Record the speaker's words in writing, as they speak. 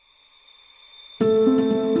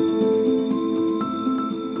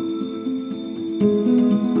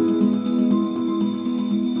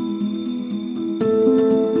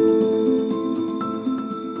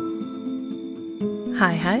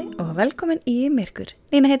velkomin í Myrkur.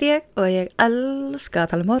 Nína heiti ég og ég elska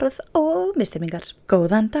að tala morð og misþyrmingar.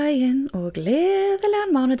 Góðan daginn og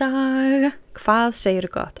gleðilegan mánudag. Hvað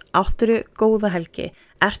segirðu gott? Áttirðu góða helgi?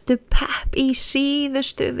 Ertu pepp í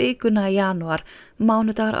síðustu vikuna í janúar?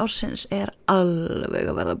 Mánudagar ársins alveg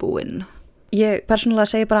að verða búinn. Ég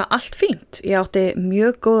persónulega segi bara allt fínt. Ég átti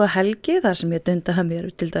mjög góða helgi þar sem ég dundaði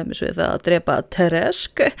mér til dæmis við að drepa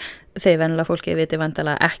Teresk. Þeir venjulega fólki viti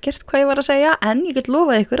vandalega ekkert hvað ég var að segja, en ég get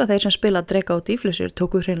lofað ykkur að þeir sem spila Dreka og Dýflissur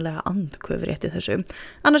tóku hreinlega andköf rétt í þessu.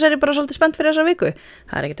 Annars ég bara svolítið spennt fyrir þessa viku.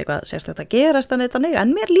 Það ekkert eitthvað sérstakt að gerast þannig,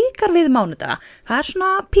 en mér líkar við mánudaga. Það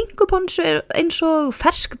svona pinguponsu eins og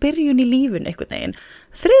fersk byrjun í lífun einhvern veginn.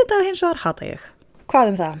 Þriðjudag hins vegar hata ég.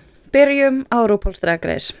 Hvað það? Byrjum á RuPaul's Drag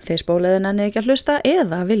Race. Þið spóliði nenni ekki að hlusta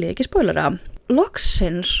eða viljið ekki spoilera.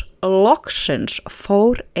 Loksins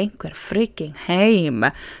fór einhver freaking heim.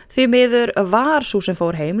 Því miður var sú sem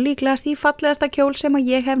fór heim líklegast í fallegasta kjól sem að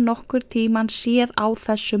ég hef nokkur tíman séð á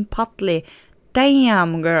þessum palli.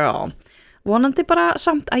 Damn girl. Vonandi bara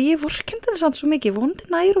samt að ég vorkenndi samt svo mikið. Vonandi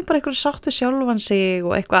nærum bara eitthvað sáttu sjálfan sig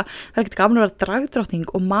og eitthvað. Það ekkert gaman að vera dragdrottning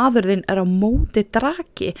og maðurinn á móti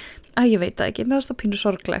dragi. Ég veit það ekki, mér finnst það pínu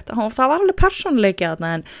sorglegt. Það var alveg persónuleiki þarna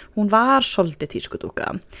en hún var svolítið tískudúka.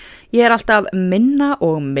 Ég alltaf minna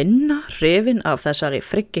og minna hrifin af þessari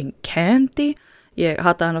freaking Candy. Ég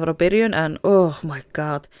hata hana frá byrjun en oh my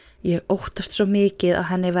god, ég óttast svo mikið að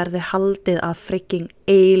henni verði haldið að freaking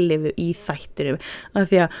eilifu í þættinum. Af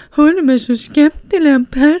því að hún með svo skemmtilegan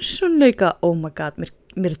persónuleika. Oh my god,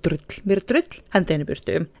 mér drull, hendi henni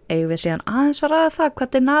burtu. Eigum við síðan aðeins að ræða það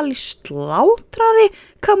hvað Denali slátraði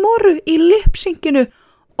Kamoru í lipsynginu.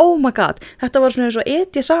 Oh my god, þetta var svona eins og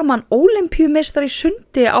etja saman ólympíumeistari í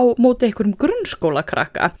sundi á móti einhverjum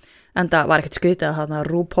grunnskólakrakka. En það var ekkert skrítið að þarna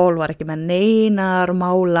RuPaul var ekki með neinar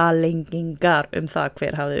málalengingar það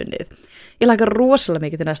hver hafði unnið. Ég laka rosalega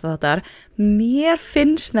mikið til næsta þáttar. Mér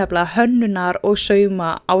finnst nefnilega hönnunar og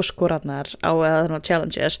sauma áskorarnar á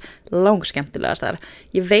challenges langskemmtilegastar.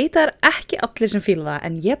 Ég veit það ekki allir sem fíla það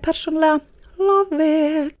en ég persónulega love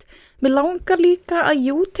it. Mér langar líka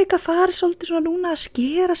að Utica fari svolítið svona núna að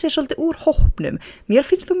skera sig svolítið úr hópnum. Mér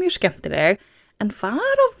finnst þú mjög skemmtileg. En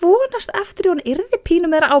var að vonast eftir hún yrði pínu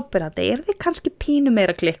meira ábyrrandi, yrði kannski pínu meira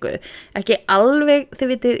klikkuð. Ekki alveg, þið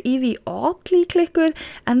vitið, Evie Oddly klikkuð,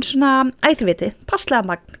 en svona, þið vitið, passlega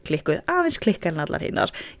magn klikkuð, aðeins klikkar en allar hinnar.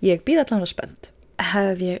 Ég býð allan að spennt.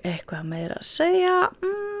 Hef ég eitthvað meira að segja?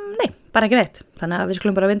 Nei, bara ekki neitt. Þannig að við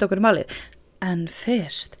skulum bara vinda okkur í málið. En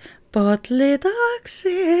fyrst, bolli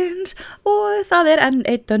dagsins og það enn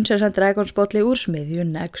eitt Dungeons & Dragons bolli úr smiðju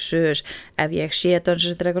Nexus. Ef ég sé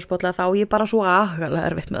Dungeons & Dragons bolla þá ég bara svo agalega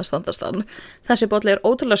erfitt með að standast hann. Þessi bolli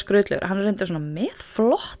ótrúlega skrautlegur, hann reyndar svona með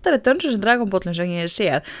flottari Dungeons & Dragons bollin sem ég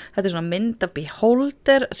séð. Þetta svona mynd af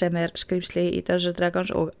Beholder sem skrýmsli í Dungeons &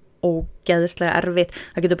 Dragons og ógeðislega erfitt.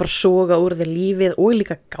 Það getur bara soga úr þér lífið og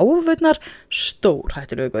líka gáfurnar stór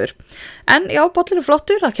hættulegur. En já, bollin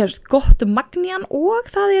flottur, það kemst gott magn í hann og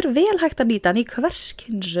það vel hægt að nýta hann í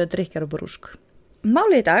hverskins drykkjar og brúsk.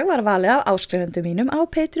 Málið í dag var valið af áskrifendum mínum á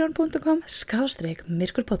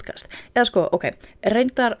patreon.com/myrkurpodcast. Eða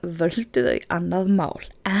reyndar völdu þau annað mál,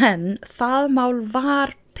 en það mál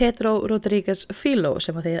var Pedro Rodríguez Filo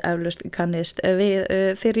sem að þið eflaust kannist við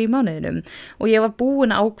fyrir í mánuðinum og ég var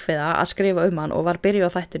búin að ákveða að skrifa hann og var byrjuð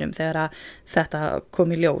á þættinum þegar að þetta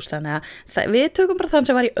kom í ljós, þannig að við tökum bara þann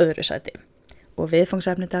sem var í öðru sæti og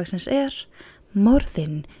viðfangsefni dagsins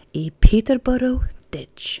morðin í Peterborough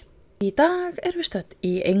Ditch. Í dag við stödd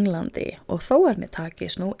í Englandi og þó mér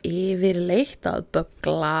takist nú yfirleitt að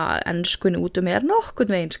böggla enskunni út mér nokkurn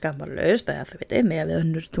veginn skammarlaust eða þau vitið með við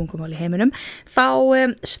önnur tungumál í heiminum, þá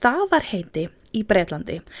staðarheiti í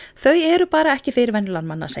Bretlandi. Þau bara ekki fyrir venjulegan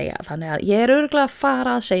mann að segja, þannig að ég örugglega að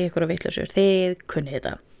fara að segja ykkur á vitlausur, þið kunnið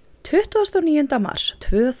þetta. 29. mars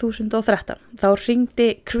 2013 þá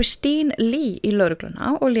hringdi Christine Lee í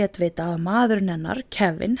lögregluna og lét vita að maðurinn hennar,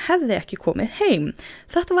 Kevin, hefði ekki komið heim.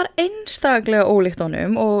 Þetta var einstaklega ólíkt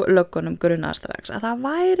honum og löggunum grunaði strax að það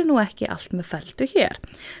væri nú ekki allt með felldu hér.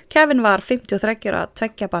 Kevin var 53 ára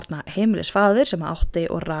tveggja barna heimilisfaðir sem átti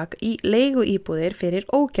og rak í leiguíbúðir fyrir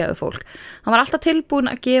ógæfu fólk. Hann var alltaf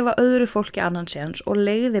tilbúin að gefa öðru fólki annan séns og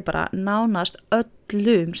leigði bara nánast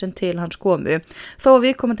öllum sem til hans komu. Þó að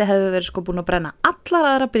viðkomandi hefði verið búin að brenna allar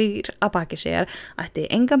aðra brýr að baki sér, ætti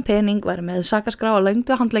engan pening, væri með sakaskrá og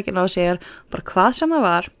lengdu handleggina á sér, bara hvað sem það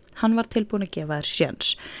var, hann var tilbúin að gefa þér séns.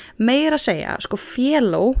 Meira að segja,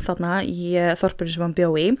 Féló, þarna í þorpinu sem hann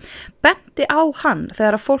bjó í, benti á hann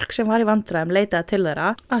þegar að fólk sem var í vandræðum leitaði til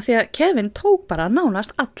þeirra, af því að Kevin tók bara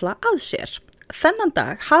nánast alla að sér. Þennan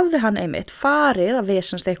dag hafði hann einmitt farið að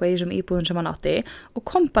vesast eitthvað í þessum íbúðum sem hann átti og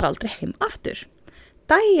kom bara aldrei heim aftur.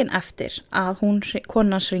 daginn eftir að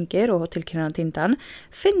konan hans hringir og tilkynna hann týndan,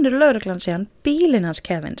 finnur lögreglan síðan bílinn hans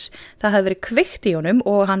Kevins. Það hefði verið kveikt í honum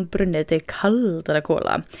og hann brunnið til kaldara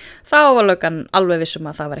kola. Þá var löggan alveg vissum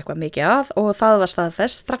að það var eitthvað mikið að og það var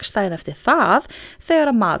staðfest strax daginn eftir það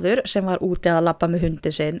þegar að maður sem var úti að labba með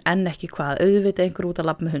hundin sinn en ekki hvað, auðvitað einhver út að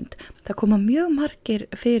labba með hund. Það koma mjög margir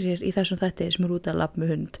fyrir í þessum þætti sem út að labba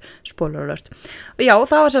með hund, spoiler alert. Já,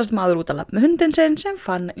 það var sérst maður út að labba með hundin sinn sem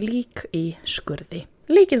fann lík í skurði.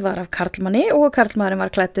 Líkið var af karlmanni og karlmaðurinn var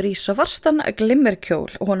klæddur í svartan glimmerkjól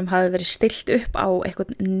og honum hafði verið stillt upp á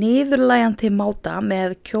eitthvað niðurlægjandi máta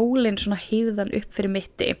með kjólinn svona hífðan upp fyrir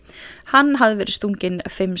mitti. Hann hafði verið stunginn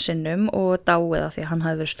 5 sinnum og dáið af því að hann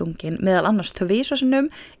hafði verið stunginn meðal annars 2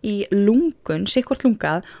 sinnum í lungun, sikkvort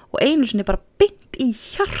lungað og einu sinni bara beint í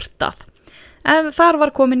hjartað. En þar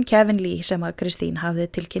var komin Kevin Lee sem að Christine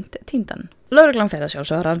hafði tilkynnt týndan. Lögreglan fer að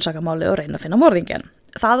sjálfsögðu að rannsaka málið og reyna að finna morðingjann.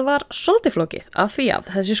 Það var svolítið flókið af því að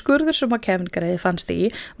þessi skurður sem að Kevin Gray fannst í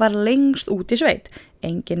var lengst út í sveit.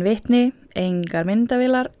 Engin vitni, engar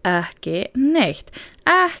myndavélar, ekki neitt.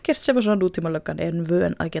 Ekkert sem að svona nútímalöggan er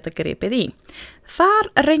vön að geta gripið í.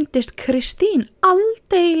 Þar reyndist Christine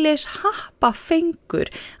aldeilis happa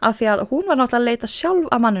fengur af því að hún var náttúrulega að leita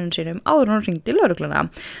sjálf að manninu sínum áður en hún hringdi lögregluna.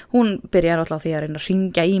 Hún byrjaði náttúrulega á því að reyna að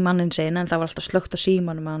hringja í mannin sinn en það var alltaf slökkt á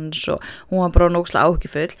símanum hans og hún var bara nógslega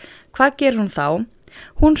áhyggjufull. Hvað gerir hún þá?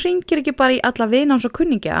 Hún hringir ekki bara í alla vina hans og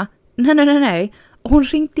kunningja. Nei. Hún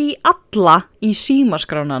hringdi í alla í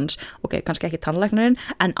símaskránans. Ok, kannski ekki tannlæknirinn,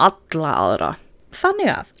 en alla aðra.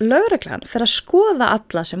 Þannig að lögreglan fer að skoða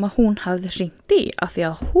alla sem að hún hafði hringt í af því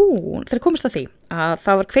að þeir komist að því að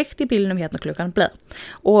það var kveikt í bílinum hérna klukkan blöð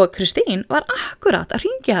og Christine var akkurat að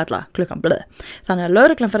hringja alla klukkan blöð. Þannig að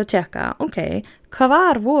lögreglan fer að tjekka, ok,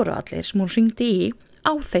 hvað voru allir sem hún hringdi í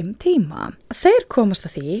á þeim tíma. Þeir komast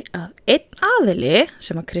að því að einn aðili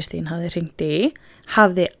sem að Christine hafði hringt í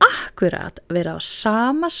hafði akkurat verið á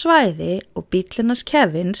sama svæði og bíllinn hans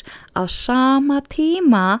Kevins á sama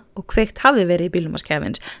tíma og kveikt hafði verið í bílnum hans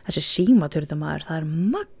Kevins. Þessi símaturðamaður, það er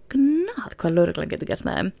magnað hvað lögreglan getur gert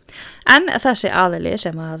með þeim. En þessi aðili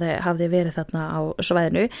sem hafði verið þarna á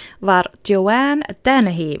svæðinu var Joanne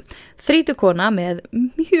Dennehy, 30 kona með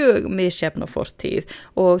mjög misjafn og fortíð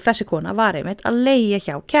og þessi kona var einmitt að leigja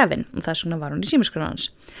hjá Kevin og þess vegna var hún í símaskránni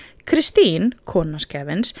hans. Christine, konans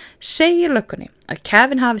Kevins, segir löggunni að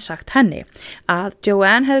Kevin hafi sagt henni að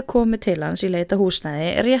Joanne hefði komið til hans í leita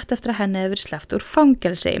húsnæði rétt eftir að henni hefði verið sleppt úr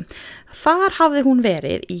fangelsi. Þar hafði hún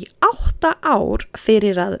verið í 8 ár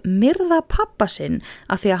fyrir að myrða pappa sinn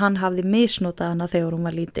af því að hann hafði misnotað hana þegar hún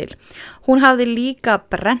var lítil. Hún hafði líka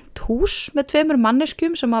brennt hús með 2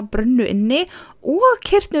 manneskjum sem að brunnu inni og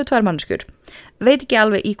keyrt niður 2 manneskjur. Veit ekki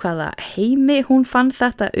alveg í hvaða heimi hún fann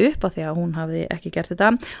þetta upp af því að hún hafði ekki gert þetta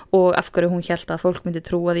og af hverju hún hélt að fólk myndi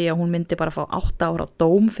trúa því að hún myndi bara fá 8 ára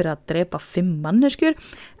dóm fyrir að drepa 5 manneskjur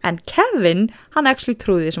en Kevin, hann actually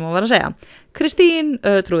trúði því sem hún var að segja.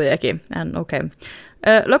 Christine trúði ekki, en ok.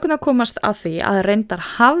 Lögurnar komast að því að reyndar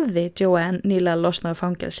hafði Joanne nýlega losnað úr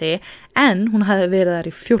fangelsi en hún hafði verið þar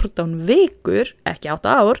í 14 vikur, ekki 8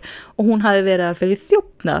 ár og hún hafði verið þar fyrir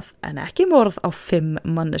þjófnað en ekki morð á 5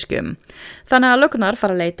 manneskjum. Þannig að lögurnar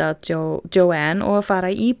fara að leita Joanne og fara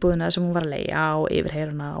í íbúðina sem hún var að leigja og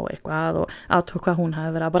yfirheyruna og eitthvað og aðtók hvað hún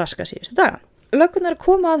hafði verið að braska síðustu daga. Lögurnar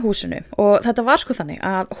koma að húsinu og þetta var sko þannig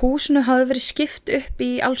að húsinu hafði verið skipt upp í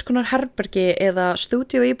alls konar herbergi eða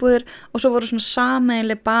stúdíóíbúðir og svo voru svona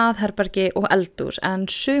sameiginleg baðherbergi og eldhús en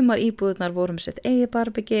sumar íbúðirnar voru með sitt eigið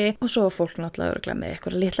baðherbergi og svo var fólk náttúrulega örugglega með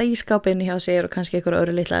eitthvað litla ískápinn hjá sér og kannski eitthvað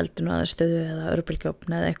öru litla eldunarðarstöðu eða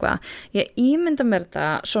örbylgjuofn eða eitthvað. Ég ímynda mér þetta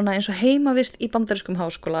svona eins og heimavist í bandarískum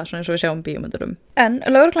háskóla svona eins og við sjáum bíómyndurum. En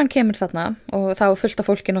lögreglan kemur þarna og þá fullt af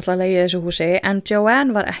fólki náttúrulega í þessu húsi en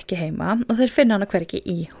Joanne var ekki heima og þeir finna hana hvergi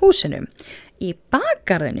í húsinu. Í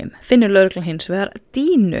bakgarðinum finnur lögreglan hins vegar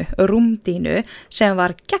dínu, rúmdínu sem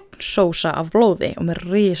var gegnsósa af blóði og með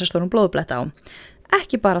risastórum blóðbletta á.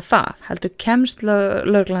 Ekki bara það, heldur kemst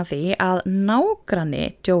lögreglan því að nágranni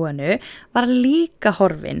Joannu var líka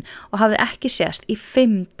horfinn og hafði ekki sést í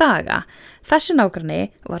 5 daga. Þessi nágranni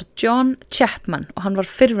var John Chapman og hann var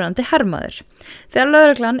fyrrverandi hermaður. Þegar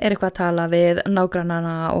lögreglan er eitthvað að tala við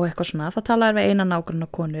nágrannana og eitthvað svona, þá talar við eina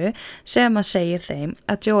nágrannakonu sem að segir þeim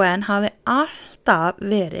að Joanne hafi alltaf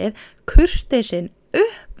verið kurteisin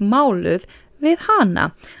uppmáluð við hana.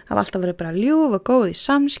 Það var alltaf verið bara ljúf og góð í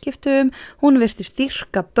samskiptum, hún virti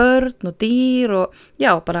styrka börn og dýr og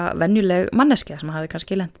já, bara venjuleg manneskja sem hafði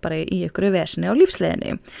kannski lent bara í ykkur veseni á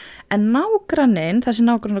lífsleiðinni. En nágranninn, þessi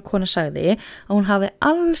nágrannarkona sagði að hún hafi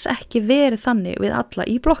alls ekki verið þannig við alla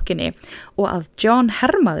í blokkinni og að John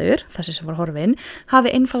hermaður, þessi sem var horfinn,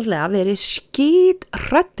 hafi einfaldlega verið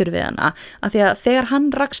skíthræddur við hana af því að þegar hann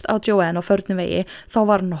rakst á Joanne á förnum vegi þá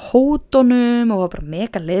var hann á hótunum og var bara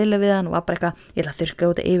mega leiðileg við hann og var bara eitthvað, ég ætla að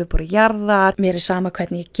þurrka út yfirbúri jarðar, mér sama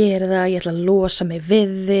hvernig ég geri það, ég ætla að losa mig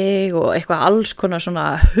við þig og eitthvað alls konar svona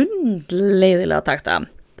hundleiðilega takta.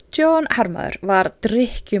 John hermaður var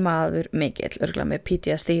drykkjumaður mikill, örugglega með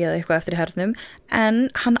PTSD eða eitthvað eftir í hernum, en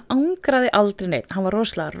hann angraði aldrei neitt. Hann var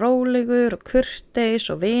rosalega rólegur og kurteis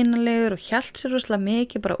og vinalegur og hélt sér rosalega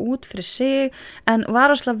mikið bara út fyrir sig, en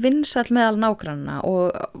var rosalega vinsæll meðal nágrannanna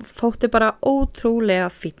og þótti bara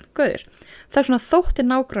ótrúlega fínn gaur. Það svona þótti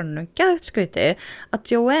nágrannanum geðveikt skrítið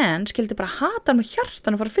að Joanne skildi bara hata hann með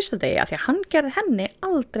hjartanum frá fyrsta degi af því að hann gerði henni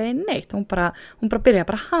aldrei neitt. Hún bara byrjaði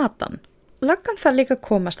bara að hata hann. Löggan fer líka að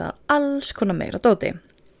komast að alls konar meira dóti.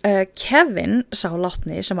 Kevin, sá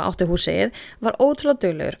látni sem átti húsið, var ótrúlega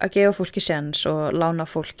duglegur að gefa fólki séns og lána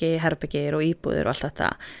fólki herbergir og íbúðir og allt þetta.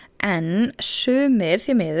 En sumir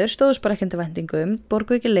því miður stóðust bara ekki undir væntingum,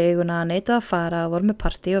 borgu ekki leiguna, neituðu að fara, voru með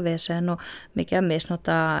partí og vesen og mikið að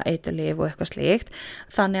misnota eiturlyf og eitthvað slíkt.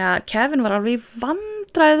 Þannig að Kevin var alveg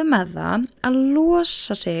vandræðu með það að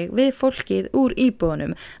losa sig við fólkið úr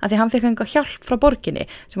íbúðunum af því hann fekk eitthvað hjálp frá borginni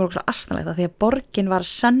sem var okkur astanlegt af því að borgin var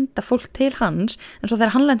að senda fólk til hans en svo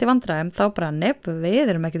þegar hann lendi í vandræðum þá bara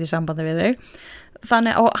við erum ekkert í sambandi við þau.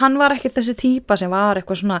 Þannig, og hann var ekki þessi típa sem var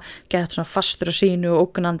eitthvað svona, gett svona fastur og sínu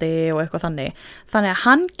og ógnandi og eitthvað þannig. Þannig að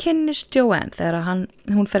hann kynnist Joanne þegar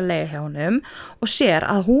hún fer að leiga hjá honum og sér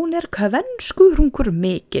að hún er kvenskurungur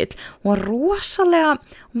mikill. Hún var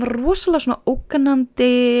rosalega svona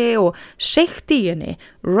ógnandi og seikt í henni.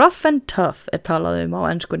 Rough and tough talað á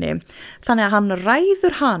enskunni. Þannig að hann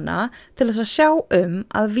ræður hana til þess að sjá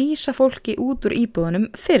að vísa fólki út úr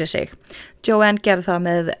íbúðunum fyrir sig. Joanne gerði það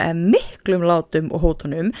með miklum látum og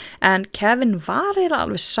hótunum en Kevin var eiginlega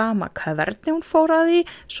alveg sama hvernig hún fór að því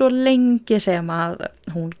svo lengi sem að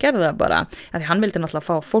hún gerði það bara. Því hann vildi náttúrulega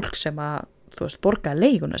fá fólk sem að borga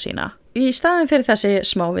leiguna sína. Í staðin fyrir þessi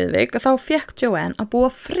smá viðvik þá fekk Joanne að búa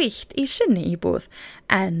frítt í sinni íbúð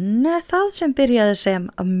en það sem byrjaði sem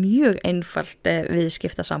mjög einfalt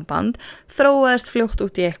viðskiptasamband þróaðist fljótt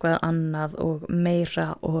út í eitthvað annað og meira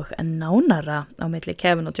og nánara á milli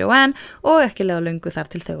Kevin og Joanne og ekki lega löngu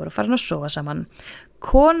þar til þau voru farin að sofa saman.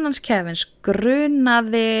 Konans Kevins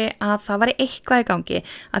grunaði að það var eitthvað í gangi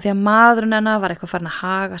að því að maðurinn hennar var eitthvað farin að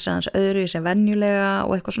haga sig hans öðru í sem venjulega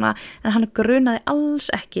og eitthvað svona en hann grunaði alls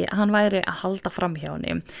ekki að hann væri að halda fram hjá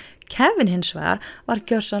henni. Kevin hins vegar var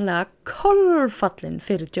gjörsamlega kolfallinn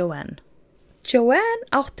fyrir Joanne. Joanne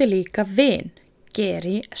átti líka vin,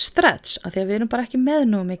 Gary Stretch, af því að við erum bara ekki með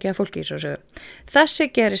nú mikið af fólki í þessu. Þessi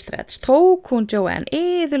Gary Stretch tók hún Joanne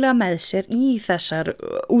iðulega með sér í þessar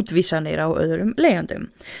útvísanir á öðrum leigjandum.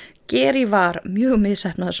 Gary var mjög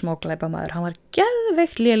misheppnaður smáglæpamaður, hann var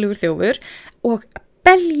geðveikt lélegur þjófur og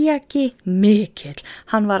beljaki mikill.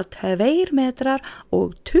 Hann var 2 metrar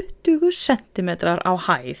og 20 sentimetrar á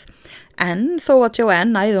hæð. En þó að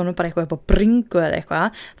Joanne næði honum bara eitthvað upp á bringu eða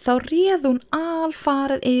eitthvað, þá réð hún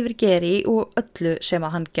alfarið yfir Gary og öllu sem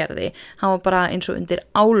að hann gerði. Hann var bara eins og undir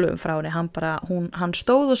álum frá henni, hann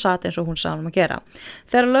stóð og sat eins og hún sá hann að gera.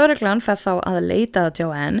 Þegar lögreglan fer þá að leita að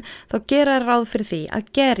Joanne, þá gera ráð fyrir því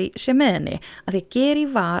að Gary sé með henni, að því Gary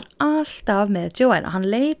var alltaf með Joanne. Hann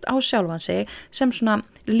leit á sjálfan sig sem svona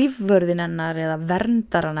lífvörðin hennar eða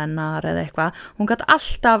verndaran hennar eða eitthvað. Hún gat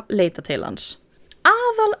alltaf leita til hans.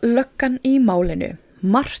 Aðal löggan í málinu,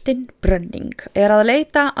 Martin Brunning, að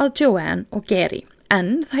leita að Joanne og Gary,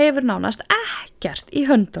 en það hefur nánast ekkert í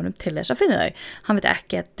höndunum til þess að finna þau. Hann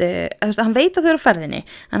veit að þau eru á ferðinni,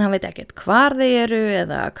 en hann veit ekkert hvar þau eru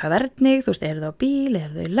eða hvað verðnig, eru þau á bíl,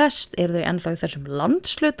 eru þau í lest, eru þau ennþá í þessum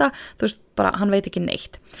landsluta, hann veit ekki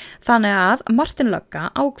neitt. Þannig að Martin lögga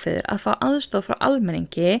ákveður að fá aðstoð frá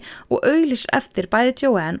almenningi og auglýsir eftir bæði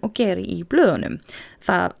Joanne og Gary í blöðunum.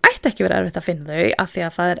 Það ætti ekki verið erfitt að finna þau af því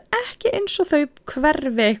að það ekki eins og þau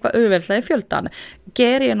hverfi eitthvað auðveldlega í fjöldan.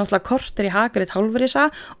 Gary náttúrulega korter í hakarið hálfrisa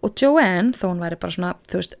og Joanne, þó hún væri bara svona,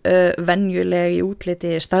 venjuleg í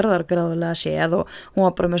útliti, stærðargráðulega séð og hún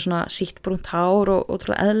var bara með svona sítt brúnt hár og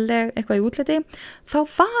ótrúlega eðlileg eitthvað í útliti, þá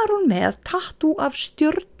var hún með tattoo af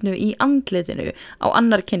stjörnu í andlitinu andlitinu á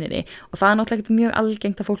annar kinninni og það náttúrulega ekki mjög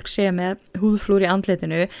algengt að fólk sé með húðflúr í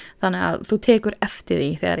andlitinu þannig að þú tekur eftir því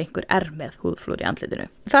þegar einhver með húðflúr í andlitinu.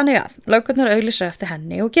 Þannig að löggurnar auglýsa eftir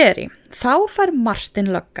henni og Geri. Þá fær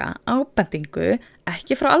Martin lögga ábendingu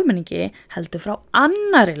ekki frá almenningi heldur frá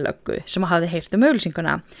annari löggu sem hafði heyrt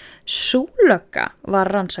auglýsinguna. Sú lögga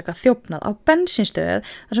var rannsaka þjófnað á bensínstöð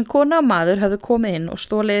þar sem kona og maður höfðu komið inn og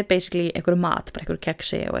stólið basically einhverju mat, bara einhverju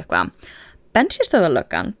keksi og eitthvað.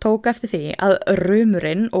 Bensínstöðarlöggan tók eftir því að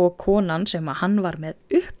rumurinn og konan sem að hann var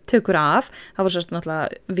með upptökur af, það voru sérst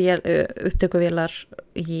náttúrulega upptökuvélar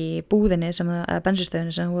í búðinni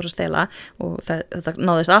bensínstöðinni sem voru að stela og þetta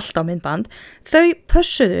náðist allt á myndband, þau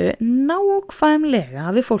pössuðu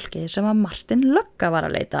nákvæmlega við fólki sem að Martin lögga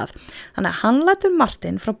var að leita að. Þannig að hann lætur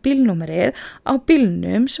Martin frá bílnúmerið á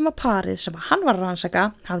bílnum sem að parið sem að hann var að rannsaka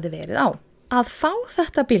hafði verið á. Að fá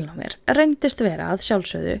þetta bílnúmer reyndist vera að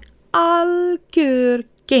sjálfsögðu algjör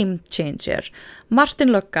game changer.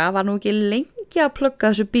 Martin lögga var nú ekki lengi að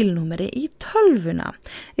plugga þessu bílnúmeri í tölvuna.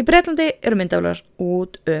 Í Bretlandi eru myndavélar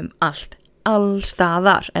út allt.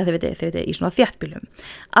 Allstaðar, eða þið veitir, í svona þéttbílum.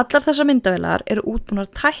 Allar þessar myndavélar eru útbúnar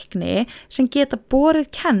tækni sem geta borið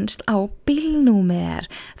kennsl á bílnúmer.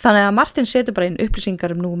 Þannig að Martin setur bara inn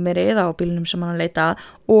upplýsingar númerið á bílnum sem hann leita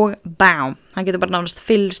og bám, hann getur bara nánast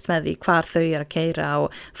fylgst með því hvar þau að keyra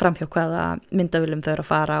og framhjá hvaða myndavélum þau að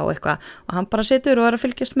fara og eitthvað og hann bara setur og að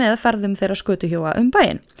fylgjast með ferðum þeirra skötuhjóa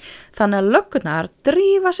bæinn. Þannig að löggurnar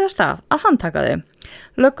drífa sig af stað að handtaka þau.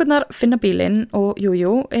 Löggurnar finna bílinn og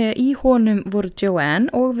í honum voru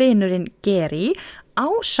Joanne og vinurinn Geri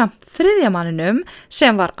ásamt þriðja manninum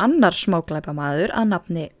sem var annar smáglæpamaður að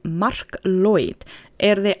nafni Mark Lloyd.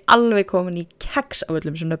 Þið alveg komin í keks af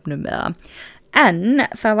öllum sem nöfnum með það. En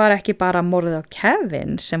það var ekki bara morðið á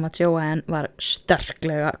Kevin sem að Joanne var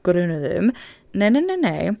sterklega grunuð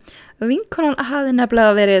Nei. Vinkonan hafði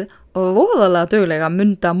nefnilega verið voðalega duglega að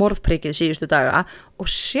munda morðprikið síðustu daga og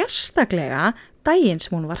sérstaklega daginn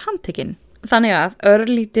sem hún var handtekinn. Þannig að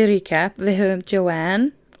örlítið recap, við höfum Joanne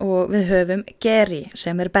og við höfum Geri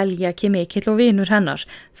sem beljaki mikill og vinur hennar.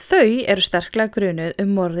 Þau eru sterklega grunuð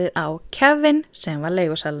morðið á Kevin sem var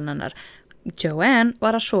leigusalinn hennar. Joanne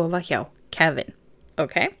var að sofa hjá Kevin.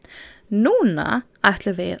 Ok, núna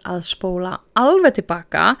ætlum við að spóla alveg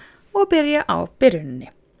tilbaka og byrja á byrjunni.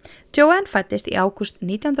 Joanne fæddist í ágúst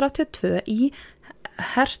 1982 í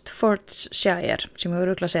Hertfordshire, sem ég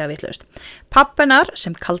örugglega að segja vitlaust. Pappinar,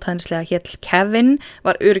 sem kaldhæðnislega hét Kevin,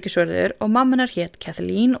 var öryggisvörður og mamminar hét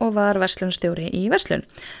Kathleen og var verslunarstjóri í verslun.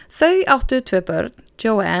 Þau áttu 2 börn,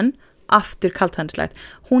 Joanne, aftur kaldhæðnislegt.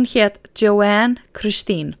 Hún hét Joanne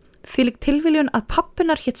Christine. Þvílík tilviljun að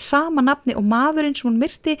pappinar hét sama nafni og maðurinn sem hún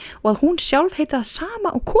myrti og að hún sjálf heiti það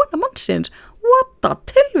sama og kona mannsins. What a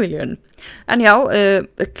tilviljun! En já,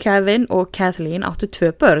 Kevin og Kathleen áttu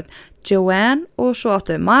 2 börn, Joanne og svo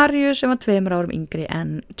áttu Mariu sem var 2 árum yngri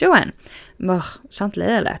en Joanne. Samt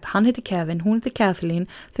leiðilegt, hann heiti Kevin, hún heiti Kathleen,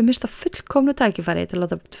 þau mista fullkomnu tækifæri til að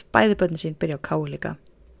láta bæði börnin sín byrja á káu líka.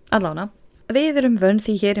 Allána. Við erum vön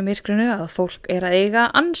því hér í myrkrinu að fólk að eiga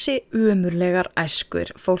ansi ömurlegar æskur.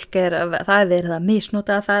 Það verið að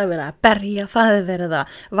misnota, það verið að berja, það verið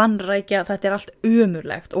að vanrækja, þetta allt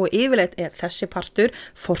ömurlegt og yfirleitt þessi partur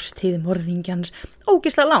fortíð morðingjans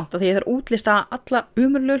ógeðslega langt af því að það útlista alla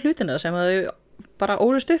ömurlegu hlutina sem þau bara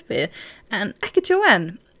ólust upp við, en ekki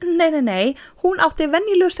Joanne. Nei, hún átti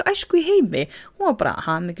venjulegustu æsku í heimi. Hún var bara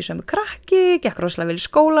hamingjusömu krakki, gekk rosalega vel í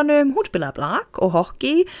skólanum, hún spilaði blak og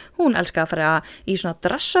hockey, hún elskaði að fara í svona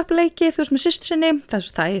dress-up leiki, þú veist með systur sinni,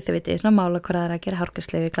 þið veitir, svona mála hvað það að gera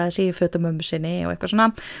hárgreiðslu, klæða sig í fötum mömmu sinni og eitthvað svona.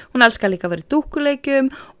 Hún elskaði líka að vera í dúkkuleikjum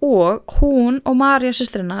og hún og María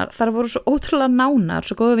systrinnar, þar voru svo ótrúlega nánar,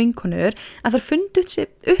 svo góða vinkonur, að þær fundu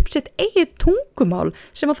upp sitt eigið tungumál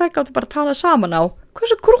sem að þær gátu bara að tala saman á. Hvað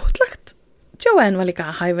svo grútlegt? Joanne var líka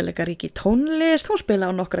hæfileika rík í tónlist, hún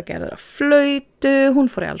spilaði á nokkra gerðir af flautu, hún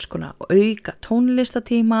fór í alls konar auka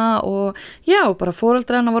tónlistatíma og já, bara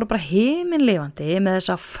foreldrar hennar voru bara himinlifandi með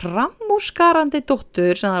þessa framúrskarandi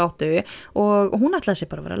dóttur sem þær áttu og hún ætlaði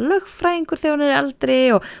sér bara að vera lögfræðingur þegar hún eldri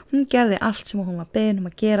og hún gerði allt sem hún var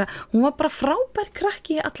beðin að gera, hún var bara frábær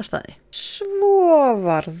krakki í alla staði. Svo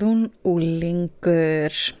varð hún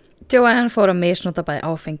unglingur. Joanne fór að misnota bæði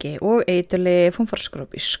áfengi og eiturlyf, hún fór að skora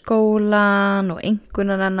upp í skólan og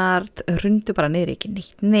einkunnir hennar rundu bara niður ekki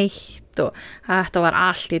neitt og þetta var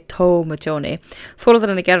allt í tómu tjóni.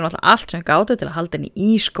 Foreldrar henni gerðu náttúrulega allt sem gátu til að halda henni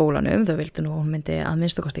í skólanum, þau vildu nú hún myndi að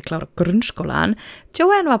minnstu kosti klára grunnskólan.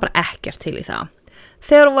 Joanne var bara ekkert til í það.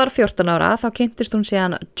 Þegar hún var 14 ára þá kynntist hún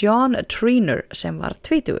síðan John Trainer sem var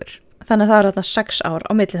 20. Þannig að það þarna 6 ár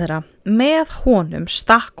á milli þeirra. Með honum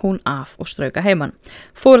stakk hún af og strauka heiman.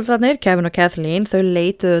 Foreldrarnir, Kevin og Kathleen, þau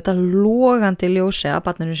leituðu þetta logandi ljósi að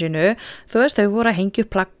barninu sínu. Þú veist, þau voru að hengja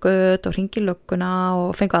upp plakkut og hringja í lögguna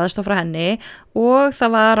og fengu aðstoð frá henni og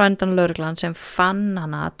það var á endan lögreglan sem fann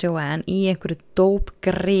hana, Joanne, í einhverju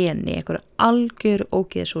dópgreni, einhverju algjör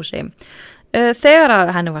ógeðshúsi. Þegar að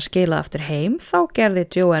henni var skilað aftur heim þá gerði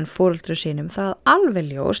Joanne foreldrum sínum það alveg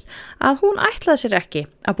ljóst að hún ætlaði sér ekki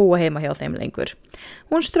að búa heima hjá þeim lengur.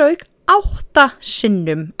 Hún strauk 8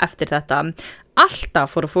 sinnum eftir þetta.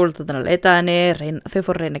 Alltaf fóru foreldrarnir að leita henni, þau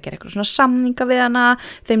fóru að reyna að gera eitthvað svona samninga við hana,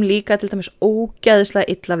 þeim líka til dæmis ógeðslega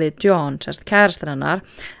illa við John, sérst kærastan hennar,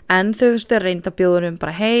 en þau reynda að bjóða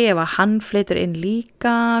bara hei, ef að hann flytur inn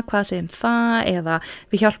líka, hvað segir það, eða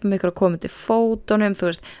við hjálpum ykkur að koma til fótunum, þú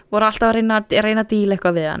veist, voru alltaf að reyna að díla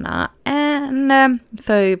eitthvað við hana, en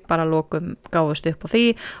þau bara lokum gáfust upp á því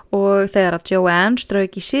og þegar að Joanne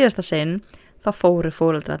strauk í síðasta sinn, þá fóru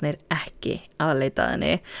foreldrarnir ekki að leita að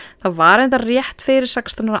henni. Það var enda rétt fyrir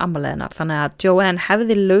 16 ára afmælið hennar, þannig að Joanne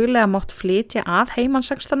hefði löglega mátt flytja að heiman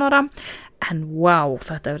 16 ára, en wow,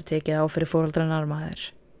 þetta hefur tekið á fyrir foreldrarnar maður.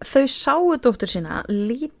 Þau sáu dóttur sína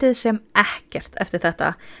lítið sem ekkert eftir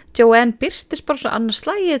þetta. Joanne birtist bara svo annars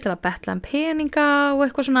slagið til að betla peninga og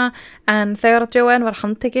eitthvað svona, en þegar að Joanne var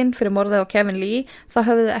handtekinn fyrir morðið á Kevin Lee, þá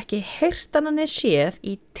höfðu þau ekki heyrt hana séð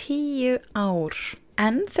í 10 ár.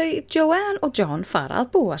 En þau Joanne og John fara að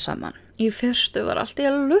búa saman. Í fyrstu var allt í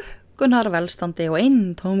lukkunar velstandi og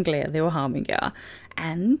eintóm gleði og hamingja.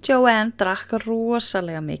 En Joanne drakk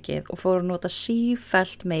rosalega mikið og fór að nota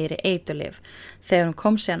sífellt meiri eiturlyf. Þegar hún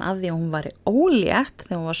kom síðan að því að hún var ólétt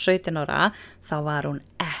þegar hún var 17 ára, þá var hún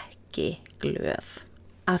ekki glöð.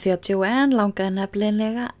 Af því að Joanne langaði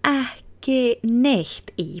nefnilega ekki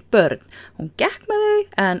neitt í börn. Hún gekk með þau,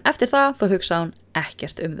 en eftir það þá hugsaði hún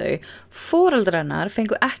ekkert þau. Foreldrar hennar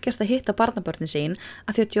fengu ekkert að hitta barnabörnin sín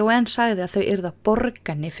af því að Joanne sagði að þau yrðu að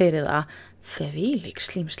borga henni fyrir það. Þvílík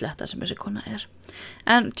slímsletta sem þessi kona er.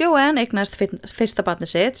 En Joanne eignaðist fyrsta barni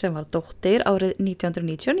sitt sem var dóttir árið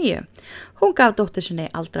 1999. Hún gaf dóttur sinni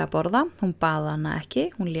aldrei að borða, hún baða hana ekki,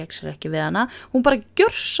 hún lék sér ekki við hana, hún bara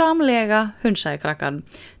gjörsamlega hunsaði krakkan.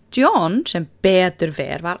 John, sem betur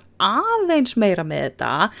var aðeins meira með þetta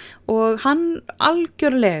og hann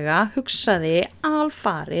algjörlega hugsaði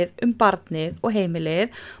alfarið barnið og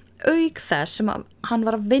heimilið auk þess sem hann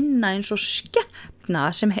var að vinna eins og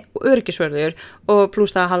skepna sem öryggisvörður og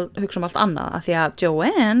pluss það að hugsa allt annað af því að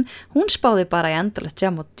Joanne, hún spáði bara í endalegt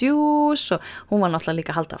jam og djús og hún var náttúrulega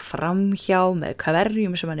líka að halda framhjá með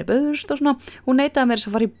hverjum sem henni bauðst og svona, hún neitaði mér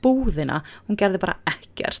að fara í búðina, hún gerði bara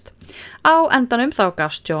ekkert. Á endanum þá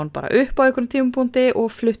gafst John bara upp á einhverjum tímapunkti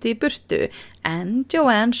og flutti í burtu en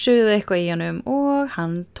Joanne suði eitthvað í honum og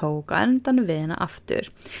hann tók á endanum við hana aftur.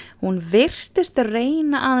 Hún virtist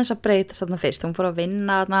reyna aðeins að breytast þarna fyrst, hún fór að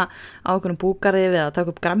vinna þarna á einhverjum búgarði við að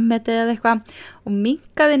taka upp grammeti eða eitthvað og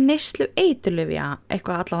minnkaði neyslu eiturlyfja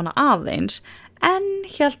eitthvað allavega aðeins en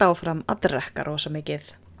hélt áfram að drekka rosa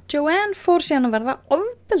mikið. Joanne fór síðan að verða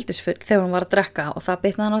ofbeldisfull þegar hún var að drekka og það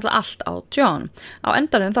bitnaði náttúrulega allt á John. Á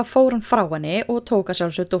endanum þá fór hann frá henni og tók að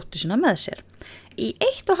sjálfsögðu dóttur sína með sér. Í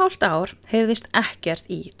 1,5 ár heyrðist ekkert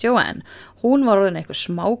í Joanne. Hún var orðin eitthvað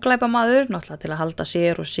smáglæpamaður, náttúrulega til að halda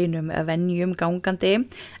sér og sínum venjum gangandi,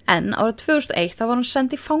 en árið 2001 þá var hún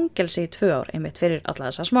send í fangelsi í 2 ár einmitt fyrir alla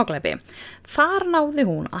þessa smáglæpi. Þar náði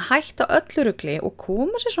hún að hætta öllu rugli og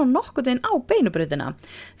koma sér svo nokkuð inn á beinubrautina.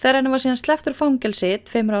 Þegar henni var síðan sleppt úr fangelsi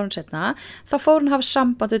 5 árum setna, þá fór hún hafa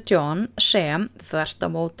samband við John sem, þvert á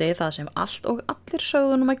móti það sem allt og allir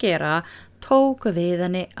sögðunum að gera, tók við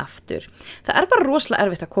henni aftur. Það er bara rosalega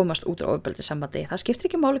erfitt að komast út á ofbeldissambandi. Það skiptir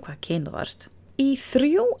ekki máli hvað kyn þú ert. Í 3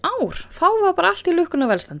 ár þá var bara allt í lukkuna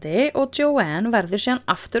velstandi og Joanne verður síðan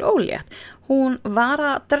aftur ólétt. Hún var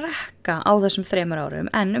að drekka á þessum 3 árum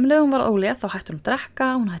en leið hún var ólétt þá hætti hún að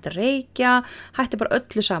drekka, hún hætti að reykja, hætti bara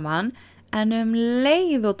öllu saman. En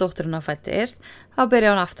leið og dótturinn fættist, þá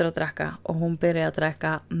byrjaði hún aftur að drekka og hún byrjaði að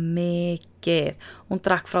drekka mikið. Hún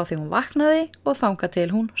drakk frá því hún vaknaði og þangað til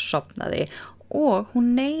hún sofnaði og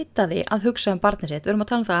hún neitaði að hugsa barnið sitt. Við erum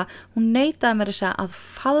að tala það, hún neitaði með þess að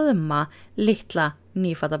faðma litla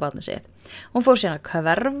nýfædda barnið sitt. Hún fór síðan að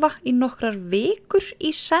hverfa í nokkrar vikur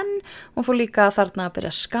í senn. Hún fór líka þarna að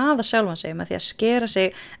byrja að skaða sjálfan sig með því að skera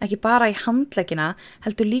sig ekki bara í handleggina,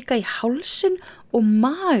 heldur líka í hálsin og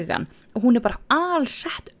magan og hún er bara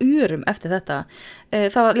alsett eftir þetta.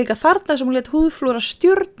 Það var líka þarna sem hún lét húðflúra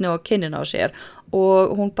stjörnu á kinnina á sér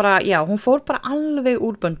og hún fór bara alveg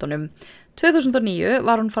úr böndunum. 2009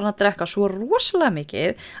 var hún farin að drekka svo rosalega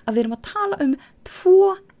mikið að við erum að tala 2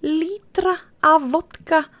 lítra af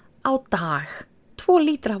vodka á dag. 2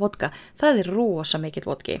 lítra af vodka, það rosa mikill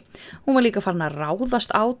vodki. Hún var líka farin að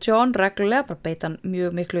ráðast á John reglulega, bara beita hann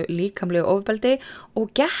mjög miklu líkamlegu ofbeldi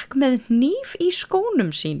og gekk með hníf í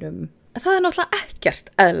skónum sínum. Það náttúrulega ekkert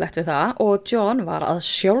eðlilegt við það og John var að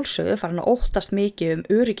sjálfsögðu farin að óttast mikið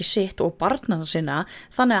öryggi sitt og barnana sinna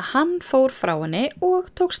þannig að hann fór frá henni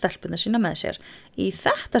og tók stelpuna sína með sér. Í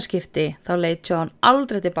þetta skipti þá leit John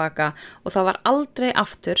aldrei tilbaka og það var aldrei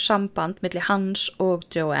aftur samband milli hans og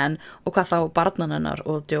Joanne og hvað þá barnanna hennar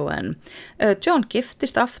og Joanne. John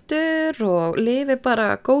giftist aftur og lifi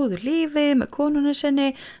bara góðu lífi með konunni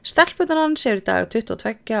sinni. Stelpunar hans í dag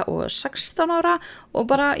 22 og 16 ára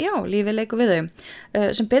og bara, já, lífið leikur við þau.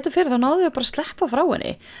 Sem betur fyrir þá náðu þau bara að sleppa frá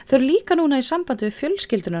henni. Þau eru líka núna í sambandi við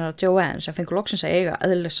fjölskyldunar Joanne sem fengur loksins að eiga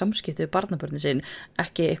eðlileg samskipti við barnabörnin sinn,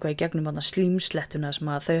 ekki eitthvað í gegnum þarna slímslettuna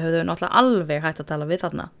sem að þau höfðu náttúrulega alveg hægt að tala við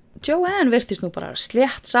þarna. Joanne virtist nú bara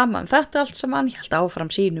slétt saman þetta allt saman, hélt áfram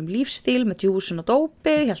sínum lífstíl með djúsun og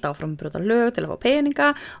dópið, hélt áfram að brjóta lög til að fá peninga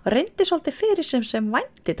og reyndi svolítið fyrir sem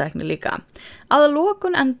vænditækni líka. Að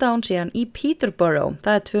lokun enda hún síðan í Peterborough,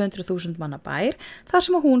 það 200.000 manna bær, þar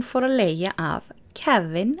sem hún fór að leigja af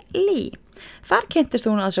Kevin Lee. Þar kynntist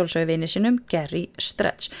hún að sjálfsögðu vini sínum Gary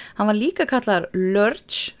Stretch. Hann var líka kallaður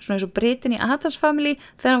Lurch, svona eins og Britinn í Addams Family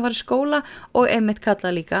þegar hann var í skóla og einmitt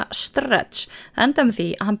kallaður líka Stretch. Það endaði með því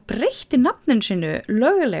að hann breytti nafninu sínu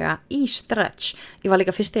lögulega í Stretch. Ég var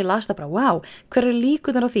líka fyrst þegar ég las það bara, wow, hver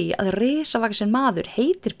líkurnar á því að risavaxinn maður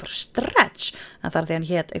heitir bara Stretch? En það því hann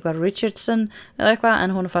hét eitthvað Richardson eða eitthvað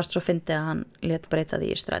en hún fannst svo fyndið að hann lét breyta því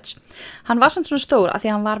í Stretch. Hann var samt svona stór að því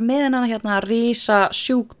að hann var með hennar hérna risa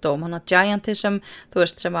sjúkdóm, hann giantism, þú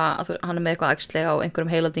veist, sem að hann með eitthvað æxli á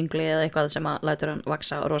einhverjum heiladingli eða eitthvað sem að lætur hann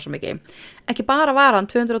vaksa rosa mikið. Ekki bara var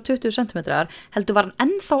hann 220 cm, heldur var hann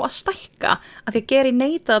ennþá að stækka að því að Gary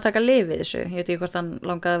neitaði að taka lyf við þessu. Ég veit ekki hvort hann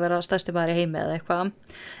langaði að vera stærsti maður í heimi eða eitthvað.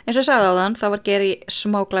 Eins og ég sagði áðan, þá var Gary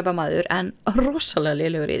smáglæpa maður en rosalega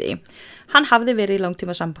lélegur í því. Hann hafði verið í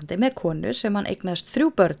langtíma sambandi með konu sem hann eignaðist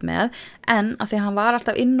 3 börn með en að því að hann var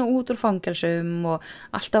alltaf inn og út úr fangelsum og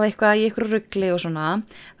alltaf eitthvað í einhverju rugli og svona,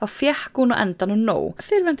 þá fékk hún á endanum nóg.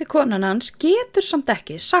 Fyrrverandi konan hans getur samt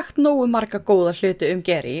ekki sagt nógu marga góða hluti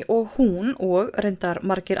Gary og hún og reyndar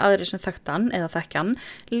margir aðri sem þekkt hann eða þekkjan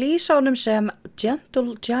lýsa honum sem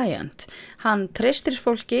gentle giant. Hann treystir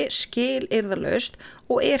fólki skilyrðalaust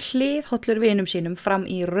og hliðhollur vinum sínum fram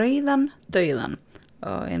í rauðan dauðan.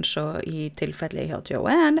 Og eins og í tilfelli hjá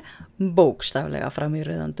Joanne, bókstaflega fram í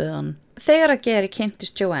rauðan dauðan. Þegar að Gary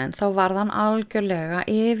kynntist Joanne þá varð hann algjörlega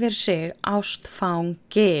yfir sig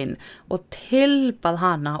ástfangin og tilbað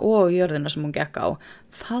hana og jörðina sem hún gekk á.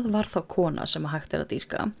 Það var þá kona sem að hægt að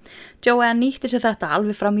dýrka. Joanne nýtti sér þetta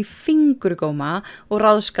alveg fram í fingurgóma og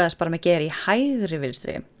ráðskaðist bara með Gary hægri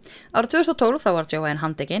vinstri. Árið 2012 þá var Joanne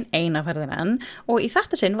handtekinn eina ferðina enn og í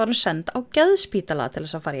þetta sinn var hún send á geðspítala til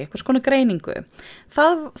þess að fara í eitthvað skona greiningu.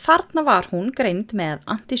 Þarna var hún greind með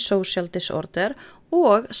antisocial disorder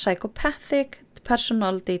og psychopathic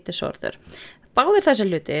personality disorder. Báðir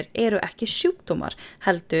þessi hlutir eru ekki sjúkdómar,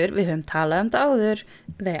 heldur við höfum talað þetta áður,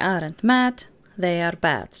 they aren't mad, they are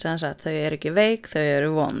bad, sem sagt, þau eru ekki veik, þau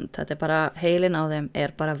eru vond, þetta bara, heilin á þeim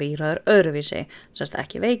bara víraður öðruvísi, sem sagt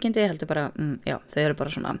ekki veikindi, heldur bara, já, þau eru bara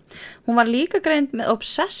svona. Hún var líka greind með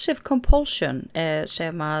obsessive compulsion,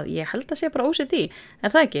 sem að ég held að sé bara OCD,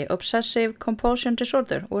 það ekki, obsessive compulsion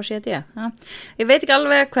disorder, OCD, ja. Ég veit ekki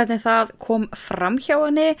alveg hvernig það kom fram hjá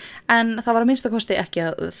henni, en það var að minnstakosti ekki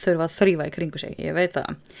að þurfa að þrífa í kringu sig, ég veit það.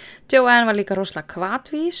 Joanne var líka rosalega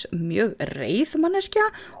hvatvís, mjög reið manneskja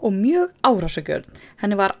og mjög árásögjörn.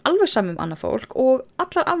 Henni var alveg saman annað fólk og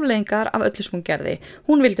allar afleiðingar af öllu sem hún gerði.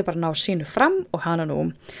 Hún vildi bara ná sínu fram og hana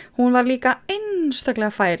nú. Hún var líka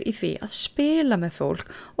einstaklega fær í því að spila með fólk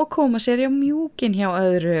og koma sér í mjúkin hjá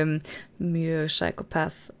öðrum, mjög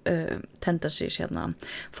psychopath tendencies hérna.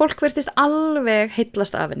 Fólk virtist alveg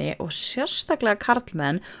heillast af henni og sérstaklega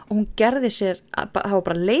karlmenn og hún gerði sér, það var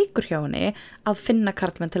bara leikur hjá henni að finna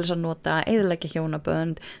karlmenn til þess að nota, eyðileggja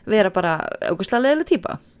hjónabönd, vera bara ógeðslega leiðileg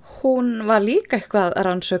týpa. Hún var líka eitthvað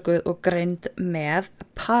rannsökuð og greind með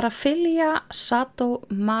paraphilia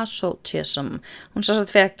sadomasochism. Hún sagði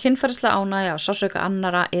að fekk kynferðislega ánægja á sásauka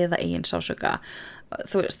annara eða eigin sásauka.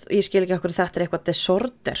 Þú veist, ég skil ekki okkur þetta eitthvað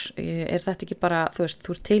disorder. Þetta ekki bara, þú veist,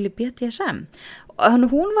 þú ert til í BDSM.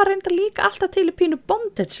 Hún var reynda líka alltaf til í pínu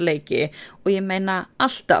bondage-leiki og ég meina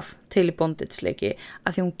alltaf til í bondage-leiki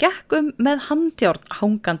að því hún gekk með handjárn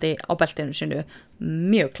hangandi á beltinu sinu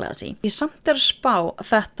mjög classy. Ég samt spá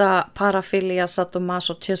þetta paraphilia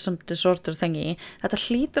sadomasochism disorder þengi, þetta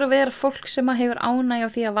hlýtur að vera fólk sem hefur ánægja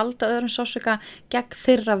á því að valda öðrum sársauka gegn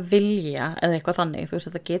þeirra vilja eða eitthvað þannig, þú veist,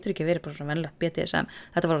 þetta getur ekki verið bara svona venlegt BDSM,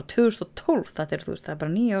 þetta var á 2012, þetta er, þú veist, það er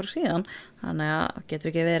bara 9 ár síðan, þannig að getur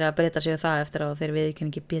ekki verið að breyta sig það eftir að þeir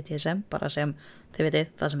viðurkenna ekki BDSM bara sem, þið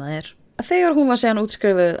veitir, það sem það er. Þegar hún var síðan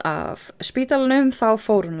útskrifuð af spítalanum þá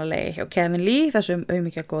fór hún að leigja hjá Kevin Lee, þessum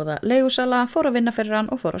auðmikið góða leigusala, fór að vinna fyrir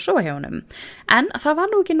hann og fór að sofa hjá honum. En það var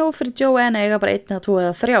nú ekki nóg fyrir Joanne eiga bara 1 eða 2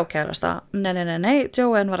 eða 3 kærasta. Nei,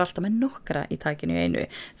 Joanne var alltaf með nokkra í takinu í einu.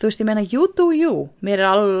 Þú veist, ég meina, you do you, mér er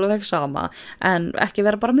alveg sama, en ekki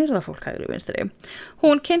vera bara myrða fólk hægri vinstri.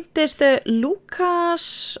 Hún kynntist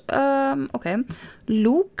Lukas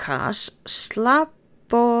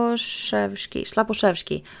Slabosevski.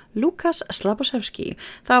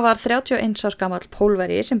 Það var 31 árs gamall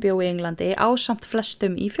Pólveri sem bjó í Englandi ásamt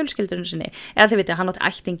flestum í fjölskyldunum sinni. Eða þið vitið, hann átti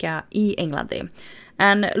ættingja í Englandi.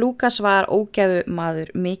 En Lukas var ógæfu maður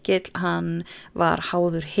mikill, hann var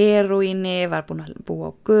háður heroíni, var búinn að búa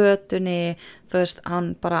á götunni, þú veist,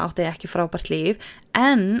 hann bara átti ekki frábært líf,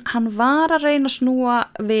 en hann var að reyna að snúa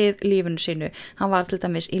við lífinu sínu. Hann var til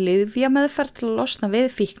dæmis í lyfjameðferð til að losna við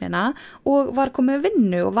fíknina og var komið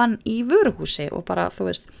vinnu og vann í vöruhúsi og bara, þú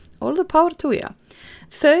veist, all the power to you.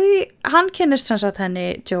 Hann kynnist sem sagt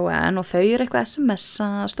henni Joanne og þau eitthvað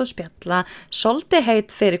SMS-ast og spjalla, svolítið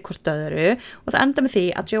heit fyrir hvort öðru og það enda með því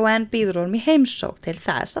að Joanne býður honum í heimsókn til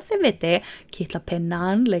þess að þið viti, kitla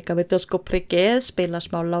pinnan, leika við þjóðskóprikkið, spila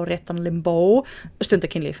smá láréttan limbo,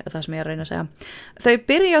 stundakynlíf, það sem ég er að reyna að segja. Þau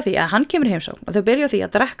byrja á því að hann kemur í heimsókn og þau byrja á því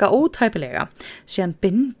að drekka ótæpilega, síðan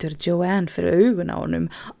bindur Joanne fyrir augun á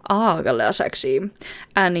honum, agalega sexy,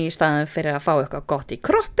 en í staðin fyrir að fá eitthvað gott í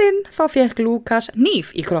kroppinn, þá fékk Lukas hníf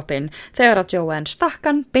í kroppinn þegar að Joanne stakk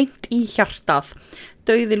hann beint í hjartað.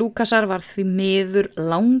 Dauði Lukasar var því miður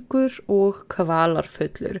langur og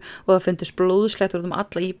kvalarfullur og það fundust blóðslettur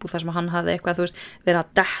alla íbúð þar sem hann hafði eitthvað, þú veist, verið að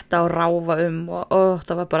detta og ráfa og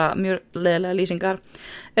það var bara mjög leiðilega lýsingar.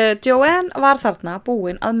 Joanne var þarna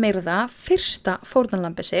búin að myrða fyrsta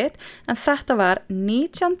fórnarlambi sitt en þetta var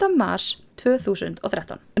 19. mars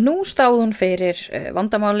 2013. Nú stáð hún fyrir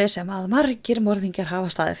vandamáli sem að margir morðingjar hafa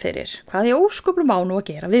staðið fyrir. Hvað í ósköpum á nú að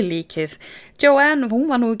gera við líkið? Joanne, hún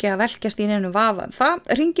var nú ekki að velkjast í neinum vafa það,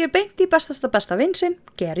 ringir beint í besta vin sinn,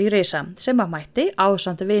 Gary Risa, sem að mætti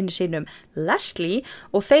ásamt vini sínum Leslie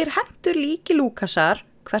og þeir hendur líki Lukasar,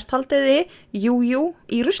 hvert haldið þið? Jú,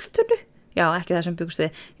 í ruslatunnu? Já, ekki það sem byggust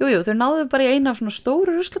við. Jú, þau náðu bara í eina af svona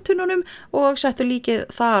stóru ruslatunnunum og settu líkið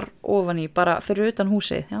þar ofan í, bara fyrir utan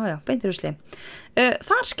húsið. Já, beint í rusli.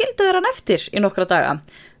 Þar skildu þeir hann eftir í nokkra daga.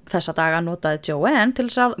 Þessa daga notaði Joanne til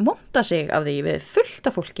þess að monta sig af því við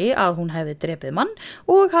fullta fólki að hún hefði drepið mann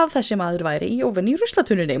og að þessi maður væri í ofan í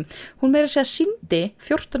ruslatunnunni. Hún meira segja sýndi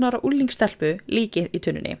 14 ára úlingsstelpu líkið í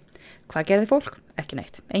tunnunni. Hvað gerði fólk? Ekki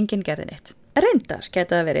neitt. Enginn gerði neitt. Reyndar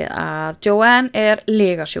geta það verið að Joanne er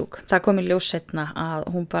lygasjúk. Það kom í ljós seinna að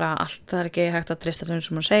hún bara allt, það er ekki hægt að treysta þau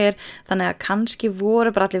sem hún segir, þannig að kannski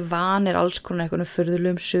voru bara allir vanir alls konar einhvern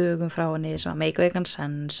furðulegum sögum frá henni sem að make a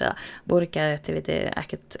sense eða voru ekki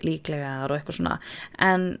ekkert líklegar og eitthvað svona.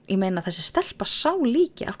 En ég meina þessi stelpa sá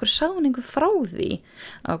líki, af hverju sá hún einhver frá því?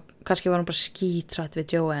 Og kannski var hún bara skítrætt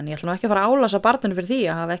við Joanne. Ég ætla nú ekki að fara að álasa barninu fyrir því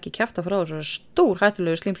að hafa ekki kjafta frá þessu stór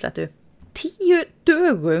hættulegu slímslettu. 10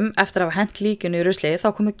 dögum eftir að hafa hent líkinu í rusli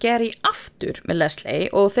þá komu Gary aftur með Leslie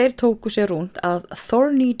og þeir tóku sér rúnd að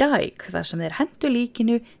Thorny Dyke þar sem þeir hentu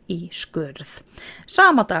líkinu í skurð.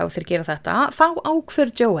 Sama dag þeir gera þetta þá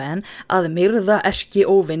ákveður Joanne að myrða erki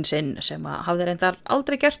óvin sinn sem að hafði reyndar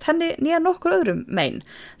aldrei gert henni nýja nokkur öðrum mein.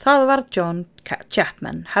 Það var John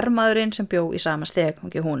Chapman, hermaðurinn sem bjó í sama steg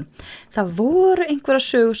og ekki hún. Það voru einhverja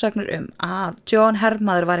sögusagnir að John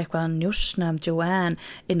hermaður var eitthvað að njósna Joanne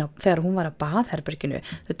þegar hún var að baðherberginu.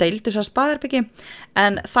 Þau deildu sérst baðherbyggi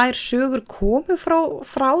en þær sögur komu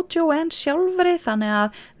frá Joanne sjálfri þannig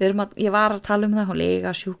að ég var að tala það, hún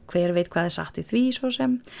lega sjúk, hver veit hvað satt í því svo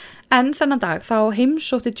sem. En þennan dag þá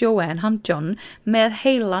heimsótti Joanne hann John með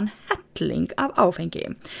heilan helling af áfengi.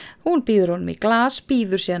 Hún býður honum í glas,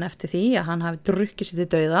 býður síðan eftir því að hann hafi drukkið sér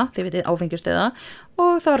til dauða, þið vitið áfengjusdauða,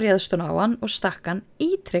 og þá réðst hún á hann og stakk hann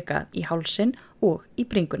ítrekkað í hálsinn og í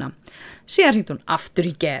bringuna. Síðan hringdi hún aftur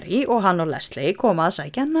í Gary og hann og Leslie koma að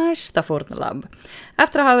sækja næsta fórnarlamb.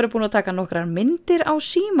 Eftir að hafa verið búin að taka nokkrar myndir á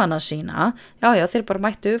símana sína, þeir bara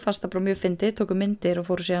mættu, fannst það bara mjög fyndið, tóku myndir og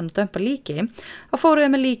fóru síðan að dömpa líki, þá fóru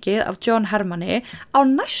þeir með líkið líkið af John Hermani á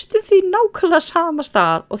næstum því nákvæmlega sama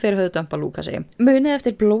stað og þeir höfðu dömpað Lucasi. Munið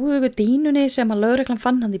eftir blóðugu dýnunni sem að lögreglan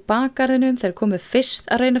fann hann í bakgarðinum þegar komu fyrst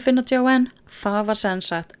að reyna að finna Joanne. Það var sem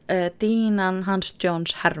sagt dýnan hans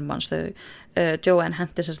Johns Hermans, Joanne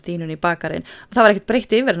hendi þess dýnunni í bakgarðin og það var ekkert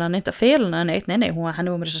breytt yfir henni að neitt að feluna henni, henni var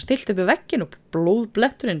mér þess að stilt upp í veggin og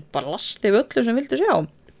blóðbletturinn bara lasti við öllu sem vildu sjá.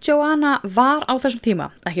 Joanna var á þessum tíma,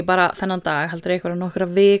 ekki bara þennan dag, heldur einhverja nokkra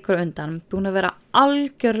vikur undan, búin að vera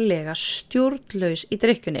algjörlega stjórnlaus í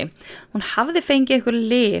drykkjunni. Hún hafði fengið einhver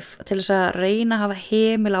lyf til þess að reyna að hafa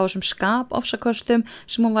hemil á þessum skapofsaköstum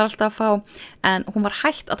sem hún var alltaf að fá, en hún var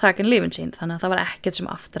hætt að taka inn lyfin sín, þannig að það var ekkert sem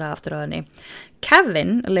aftur á henni.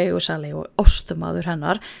 Kevin, leigusali og óstumaður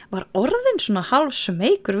hennar, var orðinn svona hálf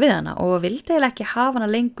smeykur við hana og vildi eiginlega ekki hafa hana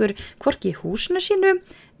lengur hvorki í húsinu sínu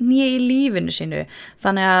né í lífinu sínu,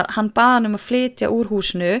 þannig að hann bað hann að flytja úr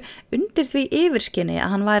húsinu undir því yfirskinni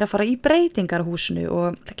að hann væri að fara í breytingar húsinu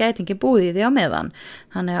og það gæti ekki búið í því á meðan,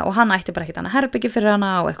 og hann ætti bara ekkert annað herbyggi fyrir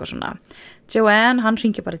hana og eitthvað svona. Joanne, hann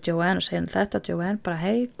hringir bara Joanne og segir þetta, Joanne bara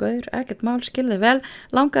hei, gaur, ekkert mál, skilði vel,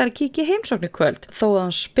 langaði að kíkja í heimsókn í kvöld. Þó að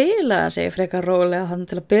hann spilaði sig frekar rólega þannig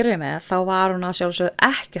til að byrja með, þá var hún að sjálfsögðu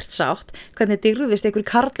ekkert sátt hvernig dyrðist einhver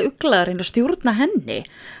karl ugla að reyna að stjórna henni.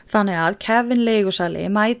 Þannig að Kevin leigusali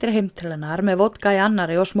mætir heim til hennar með vodka í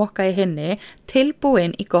annari og smokka í hinni,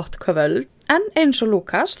 tilbúinn í gott kvöld. En eins og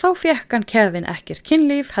Lucas, þá fekk hann Kevin ekkert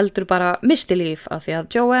kynlíf, heldur bara misti líf af því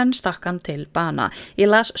að Joanne stakk hann til bana. Ég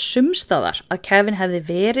las sumstaðar að Kevin hefði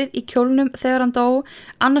verið í kjólnum þegar hann dó,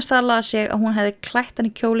 annars staðar las ég að hún hefði klætt hann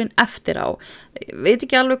í kjólinn eftir á. Ég veit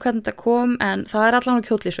ekki alveg hvernig þetta kom, en það er allan á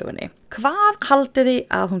kjóll í sögunni. Hvað haldið þið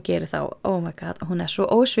að hún gerir þá? Oh my god, hún er svo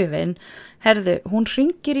ósvífin. Herðu, hún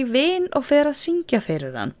hringir í vin og fer að syngja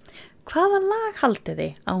fyrir hann. Hvaða lag haldið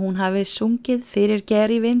þið að hún hafi sungið fyrir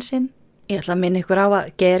Gary vin sinn? Ég ætla að minna ykkur á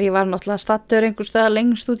að Gary var náttúrulega stattur einhver stöða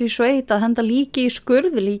lengst út í sveit að henda líki í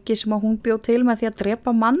skurð, líki sem að hún bjó til með því að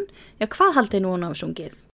drepa mann. Já, hvað haldið nú hún hafi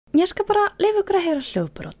sungið? Ég skal bara leyfa ykkur að heyra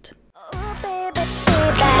hljóðbrot.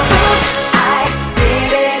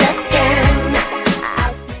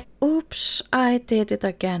 Oops, I did it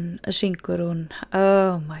again, syngur hún.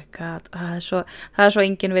 Oh my god, það er svo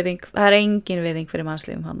engin virðing, það er engin virðing fyrir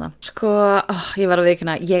mannslífum hana. Sko, ég var að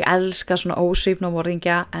viðkynna, ég elska svona ósvífna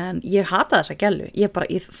morðingja, en ég hata þessa gælu, ég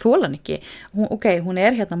þóla hann ekki. Hún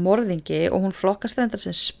er hérna morðingi og hún flokkast þetta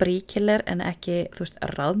sem spríkiller en ekki,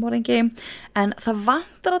 ráðmorðingi, en það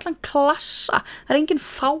vantar allan klassa, það er engin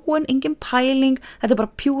fáin, engin pæling, þetta er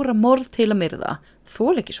bara pjúra morð til að myrða,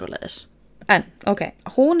 þóla ekki svoleiðis. En,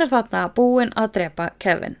 hún er þarna búin að drepa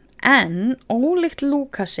Kevin. En ólíkt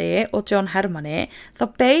Lucasi og John Hermani þá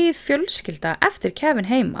beið fjölskylda eftir Kevin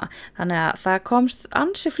heima, þannig að það komst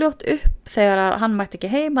ansi fljótt upp þegar að hann mætti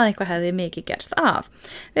ekki heima að eitthvað hefði mikið gerst af.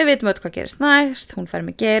 Við vitum öll hvað gerist næst, hún fer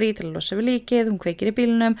með Gary til að losa við líkið, hún kveikir í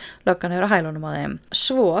bílnum, löggan hefur á hælunum á þeim.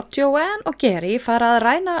 Svo Joanne og Gary fara að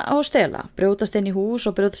ræna og stela, brjótast inn í hús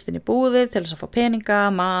og brjótast inn í búðir til þess að fá peninga,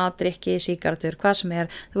 mat, drykki, sígarettur, hvað sem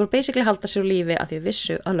er. Þau voru basically halda sér úr lífi að því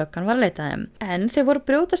vissu að löggan var að leita þeim. En þau voru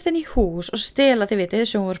brjótast inn í hús og stela, þið vitið,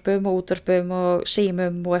 sjónvarpum og útvarpum og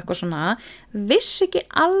símum og eitthvað svona, vissi ekki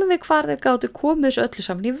alveg hvar þau gátu komið þessu öllu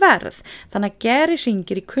saman í verð, þannig að Gary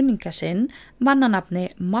hringir í kunninga sinn, mannanafni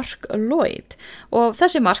Mark Lloyd, og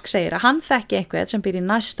þessi Mark segir að hann þekki einhvern sem býr í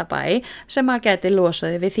næsta bæ sem að geti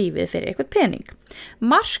losaði við þýfið fyrir einhvern pening.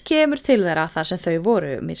 Mark kemur til þeirra þar sem þau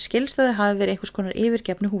voru, mér skilst að þau hafi verið einhvers konar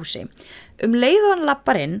yfirgefnu húsi. Leið og hann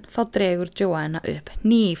lappar inn, þá dregur Joanna upp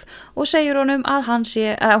hníf og segir honum að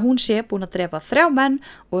hún sé búin að drepa 3 menn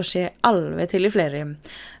og sé alveg til í fleiri.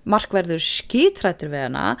 Mark verður skítrættur við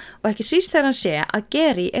hana og ekki síst þegar hann sé að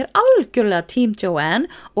Gary er algjörlega tím Joanne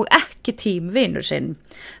og ekki tím vinur sinn.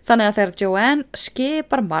 Þannig að þegar Joanne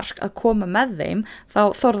skipar Mark að koma með þeim, þá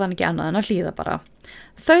þorði hann ekki annað en að hlýða bara.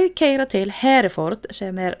 Þau keyra til Hereford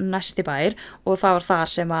sem er næsti bær og það var það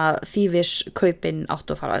sem að þýfiskaupin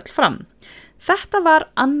áttu að fara all fram. Þetta var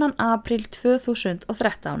 2. apríl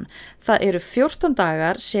 2013. Það eru 14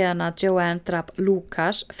 dagar síðan að Joanne drap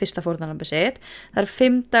Lucas, fyrsta fórnarlambi sitt. Það eru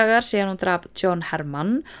 5 dagar síðan hún drap John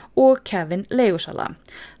Herman og Kevin leigusala.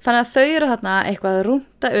 Þannig að þau eru þarna eitthvað að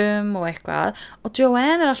rúnda og eitthvað og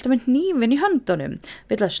Joanne er alltaf með hnífinn í höndunum.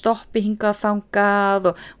 Vill að stoppi hingað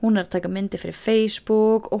þangað og hún er að taka myndi fyrir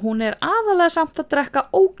Facebook og hún er aðalega samt að drekka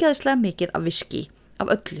ógeðslega mikið af viski. Af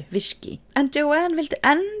öllu viski. En Joanne vildi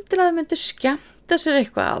endilega myndi skemmta nýta sér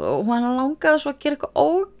eitthvað og hann langaði svo að gera eitthvað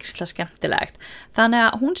ógeðslega skemmtilegt. Þannig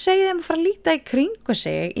að hún segi þeim að fara að líta í kringu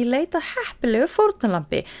sig í leita heppilegu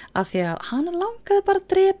fórnarlambi af því að hann langaði bara að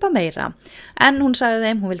drepa meira. En hún sagði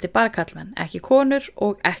þeim hún vildi bara karlmenn, ekki konur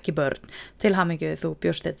og ekki börn. Til hamingju þú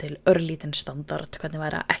bjóst þér til örlítinn standard hvernig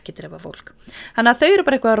væri að ekki drepa fólk. Þannig að þau eru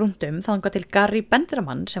bara eitthvað rundum þangað til Gary bendir á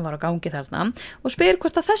mann sem var á gangi þarna og spyr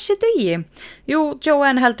hvort að þessi dugi. Jú,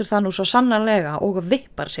 Joanne heldur það nú svo sannarlega og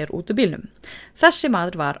vippar sér út úr bílnum. Þessi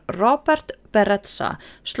maður var Robert Berezza,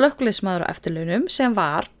 slökkviliðsmaður á eftirlaunum sem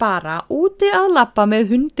var bara úti að labba með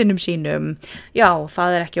hundinum sínum. Já,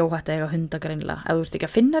 það er ekki óhætt að eiga hunda greinilega. Ef þú ert ekki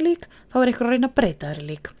að finna lík, þá er einhver að reyna að breyta þeirri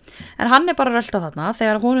lík. En hann er bara röltað þarna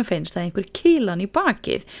þegar honum finnst að einhver kýlan í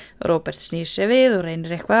bakið. Robert snýr sér við og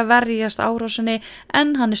reynir eitthvað að verjast árásinni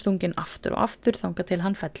en hann er stunginn aftur og aftur þangað til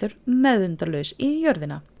hann fellur meðundarlaus í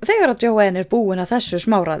jörðina. Þegar að Joanne er búin að þessu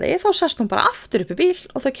smáraði þá sest hún bara aftur upp í bíl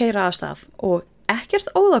og þau keyra af stað og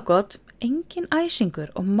ekkert óðagott, engin æsingur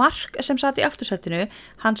og Mark sem satt í aftursætinu,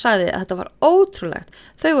 hann sagði að þetta var ótrúlegt.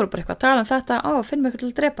 Þau voru bara eitthvað að tala um þetta, finnum eitthvað til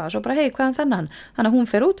að drepa og svo bara hei, hvað þennan? Þannig að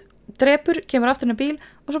hún fer út, drepur, kemur aftur inn í bíl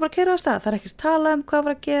og svo bara keyra af stað. Það er ekkert tala um hvað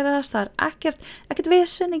var að gerast, það er ekkert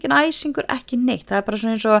vesen, engin æsingur, ekki neitt. Það er bara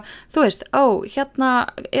svona eins og, þú veist, hérna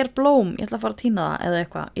er blóm, ég ætla að fara að tína það eða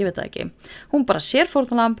eitthvað, ég veit það ekki. Hún bara sér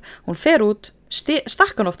fórnarlamb, hún fer út,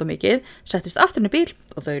 stakk hann ofta mikið, settist aftur inn í bíl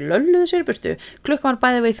og þau lölluðu sér í burtu. Klukkan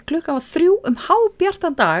var 3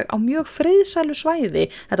 hábjartan dag á mjög friðsælu svæði.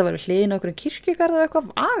 Þetta var við hliðina á einhverjum kirkjugarði og eitthvað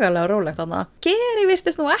vagalega rólegt þarna. Gary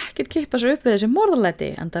virtist nú ekkert kippa sér upp við þessi morðalæti,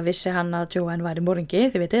 enda vissi hann að Joanne væri morðingi,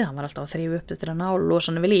 þið vitið, hann var alltaf að þrífa upp eftir að ná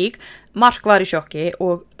losa hann við lík. Mark var í sjokki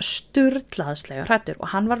og sturlaðslega hræddur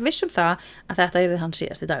og hann var viss um það að þetta yrði hans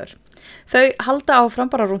síðasti dagur. Þau halda áfram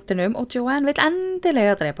bara rúndinum og Joanne vill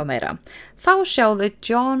endilega drepa meira. Þá sjáðu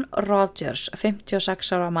John Rogers,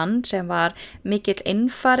 56 ára mann sem var mikill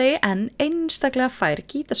innfari en einstaklega fær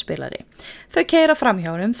gítarspilari. Þau keyra fram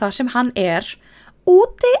hjá honum þar sem hann er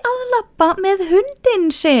úti að labba með hundin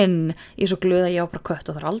sinn. Ég er svo glöð að ég á bara kött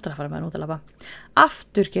og þarf aldrei að fara með hann út að labba.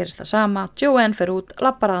 Aftur gerist það sama, Joanne fer út,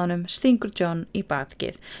 labbar að honum, stingur John í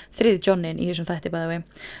bakið. Þriði Johnin í þessum þætti bæði.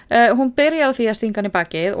 Hún byrjaði á því að stinga hann í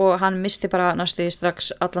bakið og hann misti bara næstu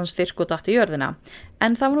strax allan styrk og datt í jörðina.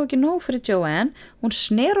 En það var nú ekki nóg fyrir Joanne, hún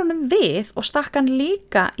sner honum við og stakk hann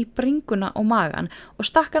líka í bringuna og magan og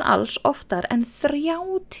stakk hann alls oftar en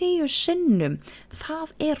 30 sinnum.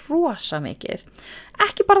 Það er rosa mikið.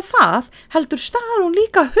 Ekki bara það, heldur stal hún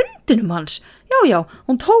líka hundinum hans. Já,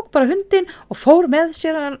 hún tók bara hundin og fór með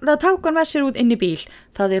sér, það tók hann með sér út inn í bíl.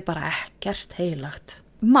 Það er bara ekkert heilagt.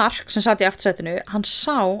 Mark sem satt í aftursætinu, hann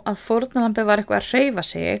sá að fórnarlambi var eitthvað að hreyfa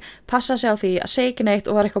sig, passa sig á því að segja ekki neitt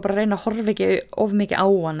og var eitthvað bara að reyna að horfa ekki of mikið á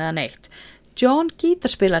hann eða neitt. John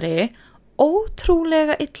gítarspilari,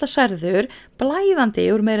 ótrúlega illa særður, blæðandi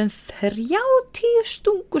úr meir en 30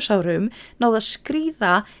 stungusárum, náði að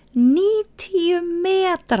skríða 90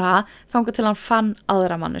 metra þangað til hann fann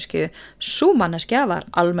aðra manneskju. Sú manneskja var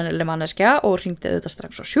almennileg manneskja og hringdi auðvitað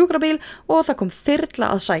strax á sjúkrabíl og það kom þyrla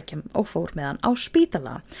að sækja og fór með hann á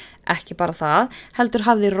spítala. Ekki bara það, heldur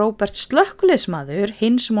hafði Robert slökkviliðsmaður,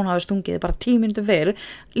 hinn sem hún hafði stungið bara 10 mínútum fyrr,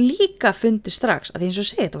 líka fundið strax að því eins og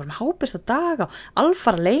segið, þetta var með hábyrta dag á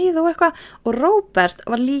alfara leið og eitthvað og Robert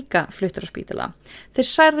var líka fluttur á spítala.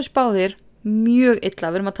 Þeir særðust báðir mjög illa,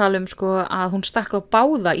 við erum að tala um að hún stakk á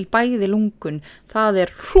báða í bæði lungun, það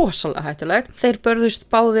er rosalega hættulegt. Þeir börðust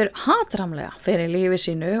báðir hatramlega fyrir lífi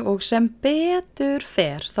sínu og sem betur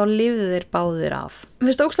fer þá lifðu þeir báðir af. Mér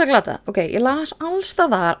finnst ógeðslega glata, ég las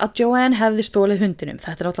allstaðar að Joanne hefði stólið hundinum,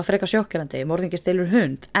 þetta er alltaf frekar sjokkirandi, morðingi stelur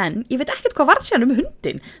hund, en ég veit ekkert hvað varð síðan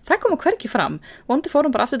hundin, það kom hvergi fram, vonandi fór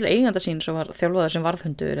hún bara aftur til eiganda sín sem var þjálfaður sem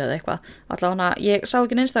varðhundur eða eitthvað, allavega ég sá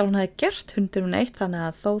ekki neinst að hún hefði gert hundinum neitt, þannig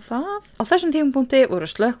að þó það. Á þessum tímapunkti voru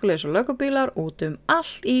slökkviliðs og löggubílar út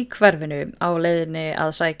allt í hverfinu á leiðinni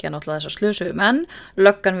að sækja náttúrulega þessa slösuðu menn,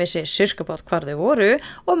 löggan vissi sirka bát hvar þau voru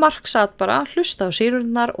og Mark satt bara hlusta á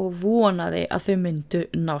sírurnar og vonaði að þau myndu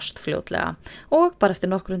nást fljótlega og bara eftir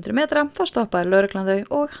nokkur 100 metra þá stoppaði lögreglan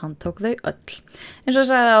þau og hann tók þau öll. Eins og ég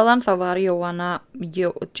sagði áðan þá var Joanna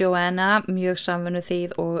mjög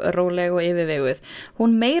samvinnuþýð og róleg og yfirveguð.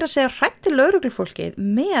 Hún meira segja hræddi lögreglufólkið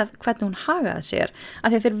með hvernig hún hagaði sér af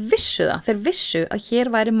því að þeir vissu að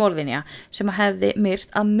hér væri morðinja sem hefði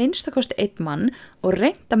myrt að minnstakosti 1 mann og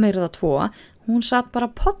reynt að myrða 2. Hún satt bara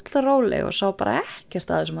pollróleg og sá bara ekkert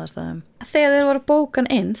að þessum aðstæðum. Þegar þeir voru bókan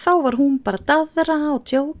inn, þá var hún bara að daðra og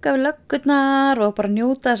djóka við löggurnar og bara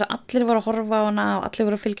njóta þess að allir voru að horfa á hana og allir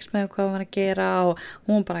voru að fylgjast með hvað hún var að gera og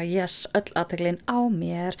hún bara, yes, öll athygli á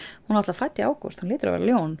mér. Hún var alltaf fædd í ágúst, hún lítur að vera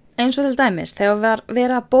ljón. Eins og til dæmis, þegar var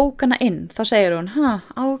verið að bóka hana inn, þá segir hún,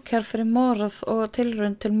 ákærð fyrir morð og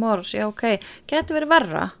tilraun til morðs, já, ok, gæti verið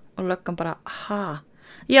verra? Og löggan bara,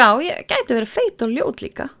 já, ég gæti verið feit og ljót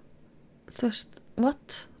líka. Þú veist,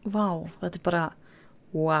 what? Vá, þetta er bara,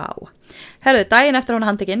 wow. Herðu, daginn eftir hún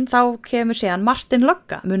handtekinn, þá kemur síðan Martin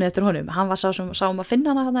lögga, munið eftir honum. Hann var sá að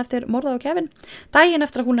finna hana eftir morðið á Kevin. Daginn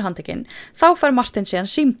eftir að hún handtekinn, þá fær Martin síðan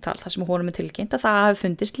símtal þar sem honum tilkynnt að það hafi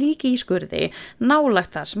fundist líki í skurði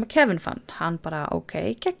nálægt þar sem að Kevin fann. Hann bara, ok,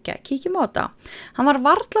 geggja, kíkjum á þetta. Hann var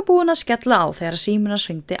varla búinn að skella á þegar síminn hans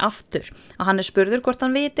hringdi aftur. Og hann spurður hvort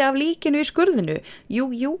hann viti af líkinu í skurðinu.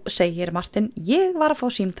 Jú, segir Martin, ég var að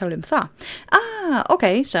fá símtal það. Ok,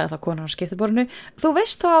 sagði þá konan á skiptiborðinu. Þú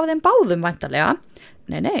veist þá af þeim báðum væntanlega?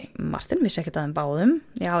 Nei, Martin vissi ekkert af þeim báðum.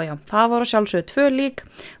 Já, það voru sjálfsögðu 2 lík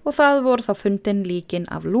og það voru þá fundin líkin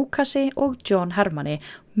af Lukasi og John Hermani.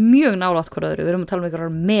 Mjög nálægt hvor öðru, við erum að tala um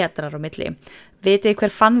einhverjar metrar á milli. Vitið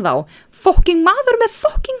hver fann þá? Fucking maður með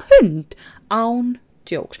fucking hund! Án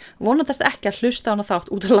djóks. Vonandi ertu ekki að hlusta á hana þátt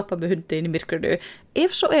út að lappa með hundi inn í myrkrinu.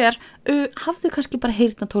 Ef svo hafðu kannski bara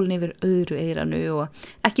heyrnartólin yfir öðru eyranu og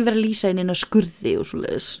ekki vera að lýsa inn á skurði og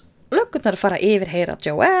svoleiðis. Löggurnar fara yfir heyra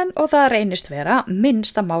Joanne og það reynist vera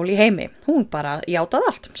minnsta mál í heimi. Hún bara játaði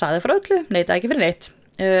allt, sagði frá öllu, neitaði ekki fyrir neitt.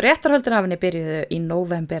 Réttarhöldin af henni byrjuðu í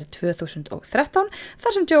november 2013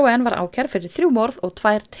 þar sem Joanne var ákærð fyrir 3 morð og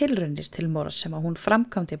 2 tilraunir til morð sem að hún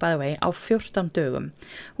framkvæmdi by the way á 14 dögum.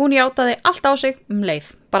 Hún játaði allt á sig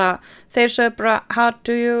leið. Bara þeir sögðu bara how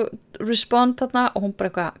do you respond þarna og hún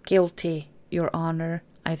bara eitthvað guilty, your honor.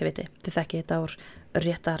 Þið viti, þið þekki þetta úr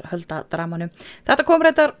réttarhöldadramanum. Þetta kom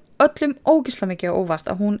reyndar öllum ógeðslega mikið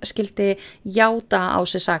óvart að hún skildi játa á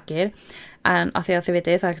sig sakir en að því að þið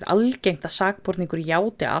viti það er ekkert algengt að sakborningur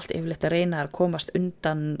játi allt yfirleitt að reyna að komast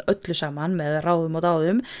undan öllu saman með ráðum og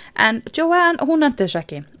dáðum en Joanne hún nefndi þessu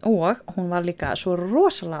ekki og hún var líka svo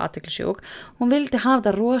rosalega athyglisjúk, hún vildi hafa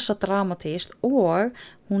þetta rosa dramatískt og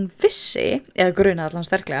hún vissi, eða grunaði allan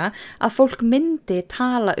sterklega, að fólk myndi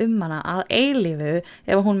tala hana að eilífu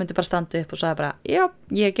ef hún myndi bara standa upp og sagði bara, já,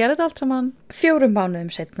 ég gerði þetta allt saman. 4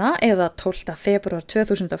 mánuðum seinna, eða 12. febrúar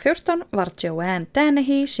 2014, var Joanne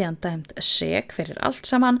Dennehy síðan dæmd sek fyrir allt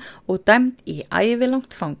saman og dæmd í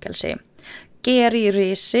ævilangt fangelsi. Gary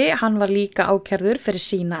Risi, hann var líka ákærður fyrir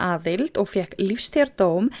sína aðild og fekk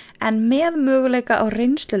lífstíðardóm en með möguleika á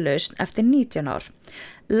reynslulausn eftir 19 ár.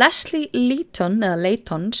 Leslie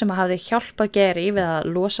Layton sem hafði hjálpað Gary við að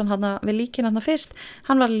losa hann við líkin hann fyrst,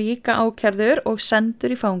 hann var líka ákærður og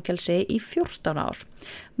sendur í fangelsi í 14 ár.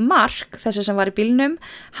 Mark, þessi sem var í bílnum,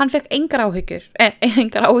 hann fekk engar áhyggjur,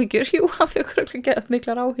 hann fekk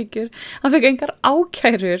miklar áhyggjur, hann fekk engar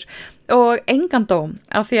ákærur og engan dóm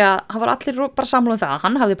af því að hann var allir bara samlað það,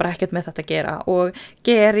 hann hafði bara ekkert með þetta að gera og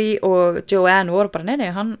Gary og Joanne voru bara, nei,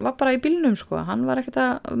 hann var bara í bílnum sko, hann var ekkert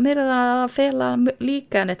að meira að fela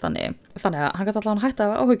líka neitt þannig að hann gæti allavega hætta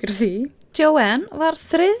áhyggjur því. Joanne var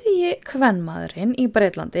 3. kvenmaðurinn í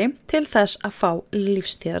Breitlandi til þess að fá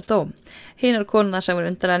lífstíðardóm. Hinar konurnar sem voru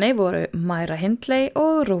undir henni voru Myra Hindley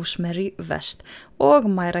og Rosemary West og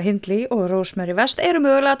Myra Hindley og Rosemary West eru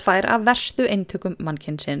mögulega 2 af verstu eintökum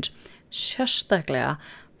mannkynsins. Sérstaklega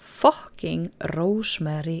fucking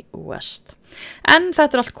Rosemary West. En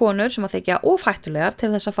þetta allt konur sem að þykja ofhættulegar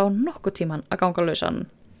til þess að fá nokkuð tíman að ganga lausan.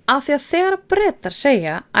 Af því að þegar Bretar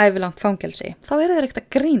segja ævilangt fangelsi, þá eru þeir ekkert að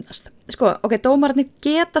grínast. Sko, ok, dómararnir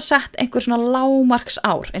geta sett einhver svona lágmarks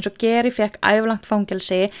ár, eins og Gary fekk ævilangt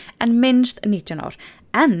fangelsi en minnst 19 ár.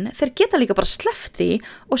 En þeir geta líka bara sleppt því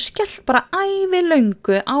og skellt bara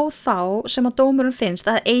ævilöngu á þá sem að dómurinn finnst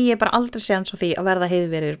að eigi bara aldrei séns á því að verða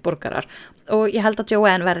heiðvirðir borgarar. Og ég held að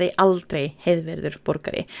Joanne verði aldrei heiðvirður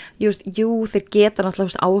borgari. Jú, þeir geta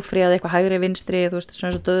náttúrulega áfríðað eitthvað hægri vinstri, svona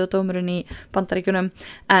eins og döðadómurinn í Bandaríkjunum,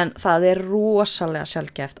 en það er rosalega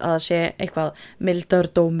sjaldgæft að það sé eitthvað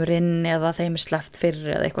mildaður dómurinn eða þeim er sleppt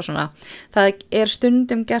fyrir eða eitthvað svona. Það er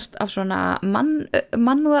stundum gert af svona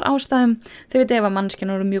mannúðar ástæðum, þið veit ef að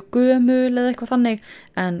mannskjana eru mjög gömul eða eitthvað þannig,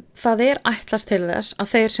 en það er ætlast til þess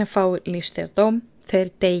að þeir sem fá lífstíðardóm,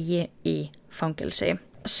 þeir deyji í fangelsi.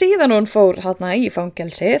 Síðan hún fór hérna í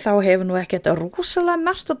fangelsi þá hefur nú ekkert rosalega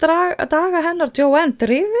merkt að daga hennar Joanne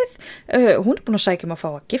drifið. Hún er búin að sækja að fá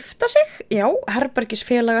að gifta sig. Já,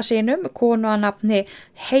 herbergisfélaga sínum, konu að nafni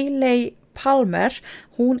Hayley Palmer,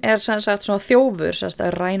 hún sem sagt svona þjófur, sem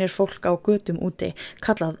sagt rænir fólk á götum úti,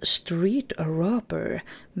 kallað street robber,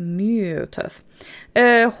 mjög töff.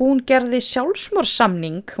 Hún gerði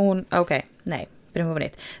sjálfsmorðssamning, byrjum við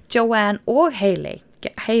nýtt, Joanne og Hayley,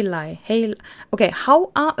 Hayley.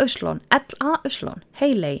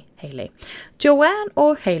 Joanne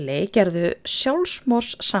og Hayley gerðu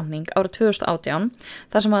sjálfsmorðssamning árið 2018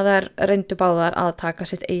 þar sem að þær reyndu báðar að taka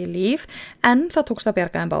sitt eigið líf en það tókst að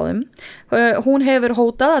bjarga þeim báðum. Hún hefur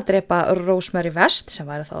hótað að drepa Rosemary West sem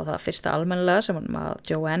væri þá það fyrsta almennilega sem að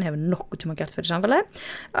Joanne hefur nokkuð tíma gert fyrir samfélagi.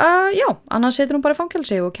 Annars situr hún bara í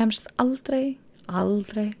fangelsi og kemst aldrei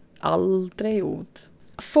út.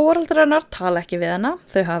 Foreldrarnar tala ekki við hana,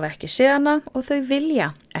 þau hafa ekki séð hana og þau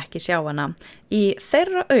vilja ekki sjá hana. Í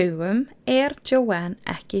þeirra augum er Joanne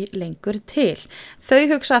ekki lengur til.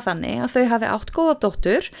 Þau hugsa þannig að þau hafi átt góða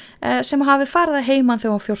dóttur sem hafi farið heiman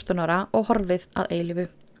þegar hún 14 ára og horfið að eilífu.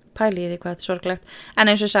 Pæli í því hvað þetta er sorglegt.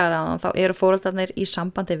 En eins og ég sagði þá eru foreldrarnir í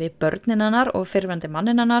sambandi við börnin hennar og fyrrverandi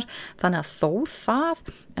mannin hennar, þannig að þó það,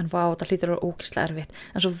 en þetta hlýtur að vera ógeðslega erfitt.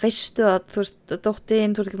 En svo veistu að, þú veist,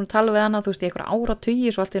 dóttin, þú ert ekki búin að tala við hana, þú veist, í einhverja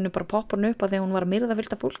áratugi, svo allt í hennu bara poppar hún upp að því hún var að myrða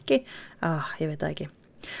fullt af fólki. Ég veit það ekki.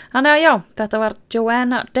 Þannig að já, þetta var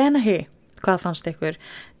Joanna Dennehy. Hvað fannst ykkur?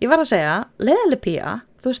 Ég var að segja, leiðileg pía,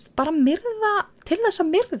 þú veist, bara myrða til þess að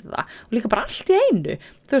myrða og líka bara allt í einu.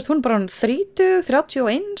 Þú veist, hún er bara 30,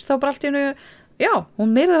 31, þá bara allt í einu,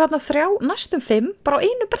 hún myrðir hérna næstum 5 bara á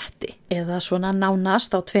einu bretti. Eða svona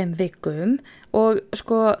nánast á 2 vikum og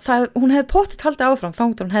sko, hún hefði pottitt haldið áfram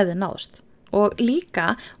þangað hún hefði náðst. Og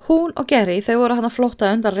líka, hún og Gary, þau voru hann að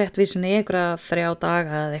flotta undan réttvísinni í einhverja 3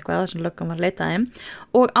 daga eða eitthvað sem löggan var að leita þeim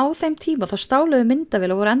og á þeim tíma þá stáluðu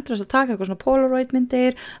myndavél og voru endurist að taka eitthvað svona Polaroid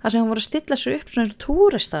myndir þar sem hún voru að stilla sér upp svona eins og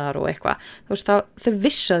túristar og eitthvað. Þú veist, þau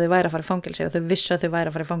vissu að þau væri að fara í fangelsi og þau vissu að þau væri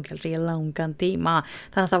að fara í fangelsi í langan tíma.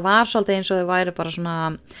 Þannig að það var svolítið eins og þau væri bara svona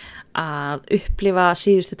að upplifa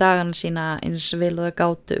síðustu dagana sína eins vil og þau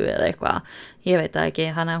gátu eða eitthvað, ég veit það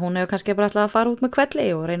ekki, þannig að hún hefur kannski bara ætlað að fara út með hvelli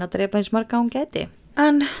og reyna að drepa eins marga hún gæti.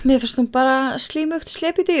 En mér finnst hún bara slímugt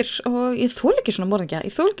slepjudýr og ég þól ekki svona morðingja,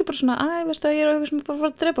 ég þól ekki bara svona, veistu að ég er auðvitað sem bara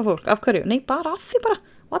fara að drepa fólk, af hverju? Nei, bara af því bara,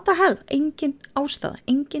 what the hell, engin ástæða,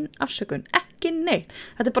 engin afsökun, ekki neitt.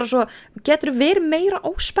 Þetta er bara svo, getur verið meira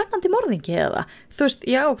óspennandi morðingi eða, þú veist,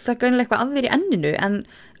 já, það er greinilega eitthvað að þér í enninu, en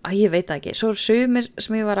ég veit það ekki, svo eru sumir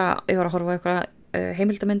sem ég var að horfa á eitthvað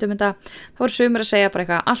heimildamyndum þetta, þá eru sumir að segja bara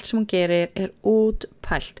eitthvað, allt sem hún gerir er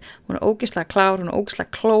útpælt, hún er ógeðslega klár, hún er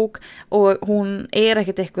ógeðslega klók og hún er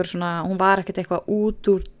ekkert eitthvað svona, hún var ekkert eitthvað út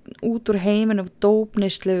úr heiminum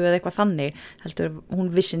dópneyslu eða eitthvað þannig, heldur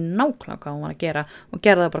hún vissi nákvæmlega hvað hún var að gera og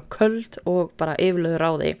gerði það bara köld og bara yfirlöður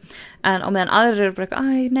á því, en á meðan aðrir eru bara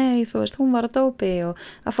eitthvað, nei, þú veist, hún var að dópi og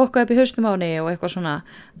að fokka upp í hausnum á henni og eitthvað svona,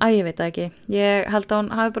 ég veit það ekki, ég held að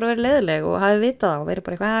hún hafi bara verið leiðileg og hafi vitað það og verið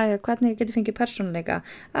bara eitthvað, hvernig get ég fengið persónuleika,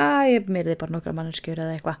 ég myrði bara nokkra manneskjur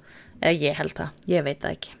eða eitthvað, eða ég held það, ég veit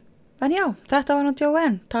það ekki. En já, þetta var nú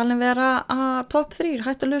Joanne, talin vera að topp 3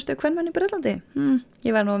 hættulegustu kvenmenn í Bretlandi. Ég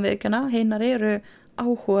verð nú að viðurkenna, hinnar eru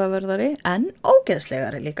áhugaverðari en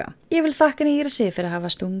ógeðslegari líka. Ég vil þakka Írisi fyrir að hafa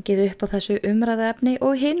stungið upp á þessu umræðuefni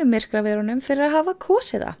og hinum myrkraverunum fyrir að hafa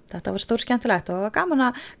kosið það. Þetta var stór skemmtilegt og það var gaman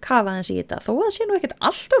að kafa þess í þetta, þó að það sé nú ekkert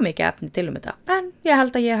alltof mikið efni til þetta. En ég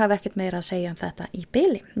held að ég hafi ekkert meira að segja um þetta í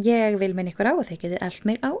bili. Ég vil minna ykkur á að þið getið elt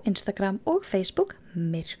mig á Instagram og Facebook,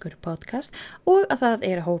 Myrkur podcast, og að það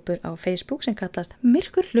er hópur á Facebook sem kallast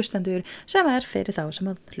Myrkur hlustendur sem er fyrir þá sem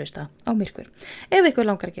að hlusta á Myrkur. Ef ykkur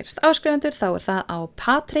langar að gerast áskrifundur þá er það á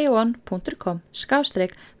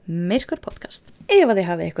patreon.com/myrkurpodcast. Ef að þið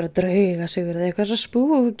hafið eitthvað draugasögur eða eitthvað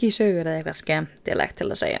spooky-sögur eða eitthvað skemmtilegt til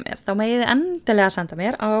að segja mér, þá megið þið endilega senda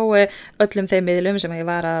mér á öllum þeim miðlum sem ég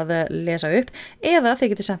var að lesa upp, eða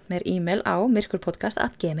þið getið sendt mér e-mail á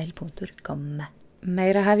myrkurpodcast@gmail.com.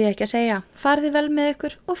 Meira hef ég ekki að segja. Farið vel með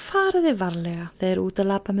ykkur og farið varlega þegar út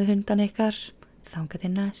að labba með hundan ykkar. Þangað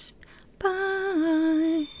til næst.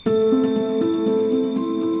 Bye!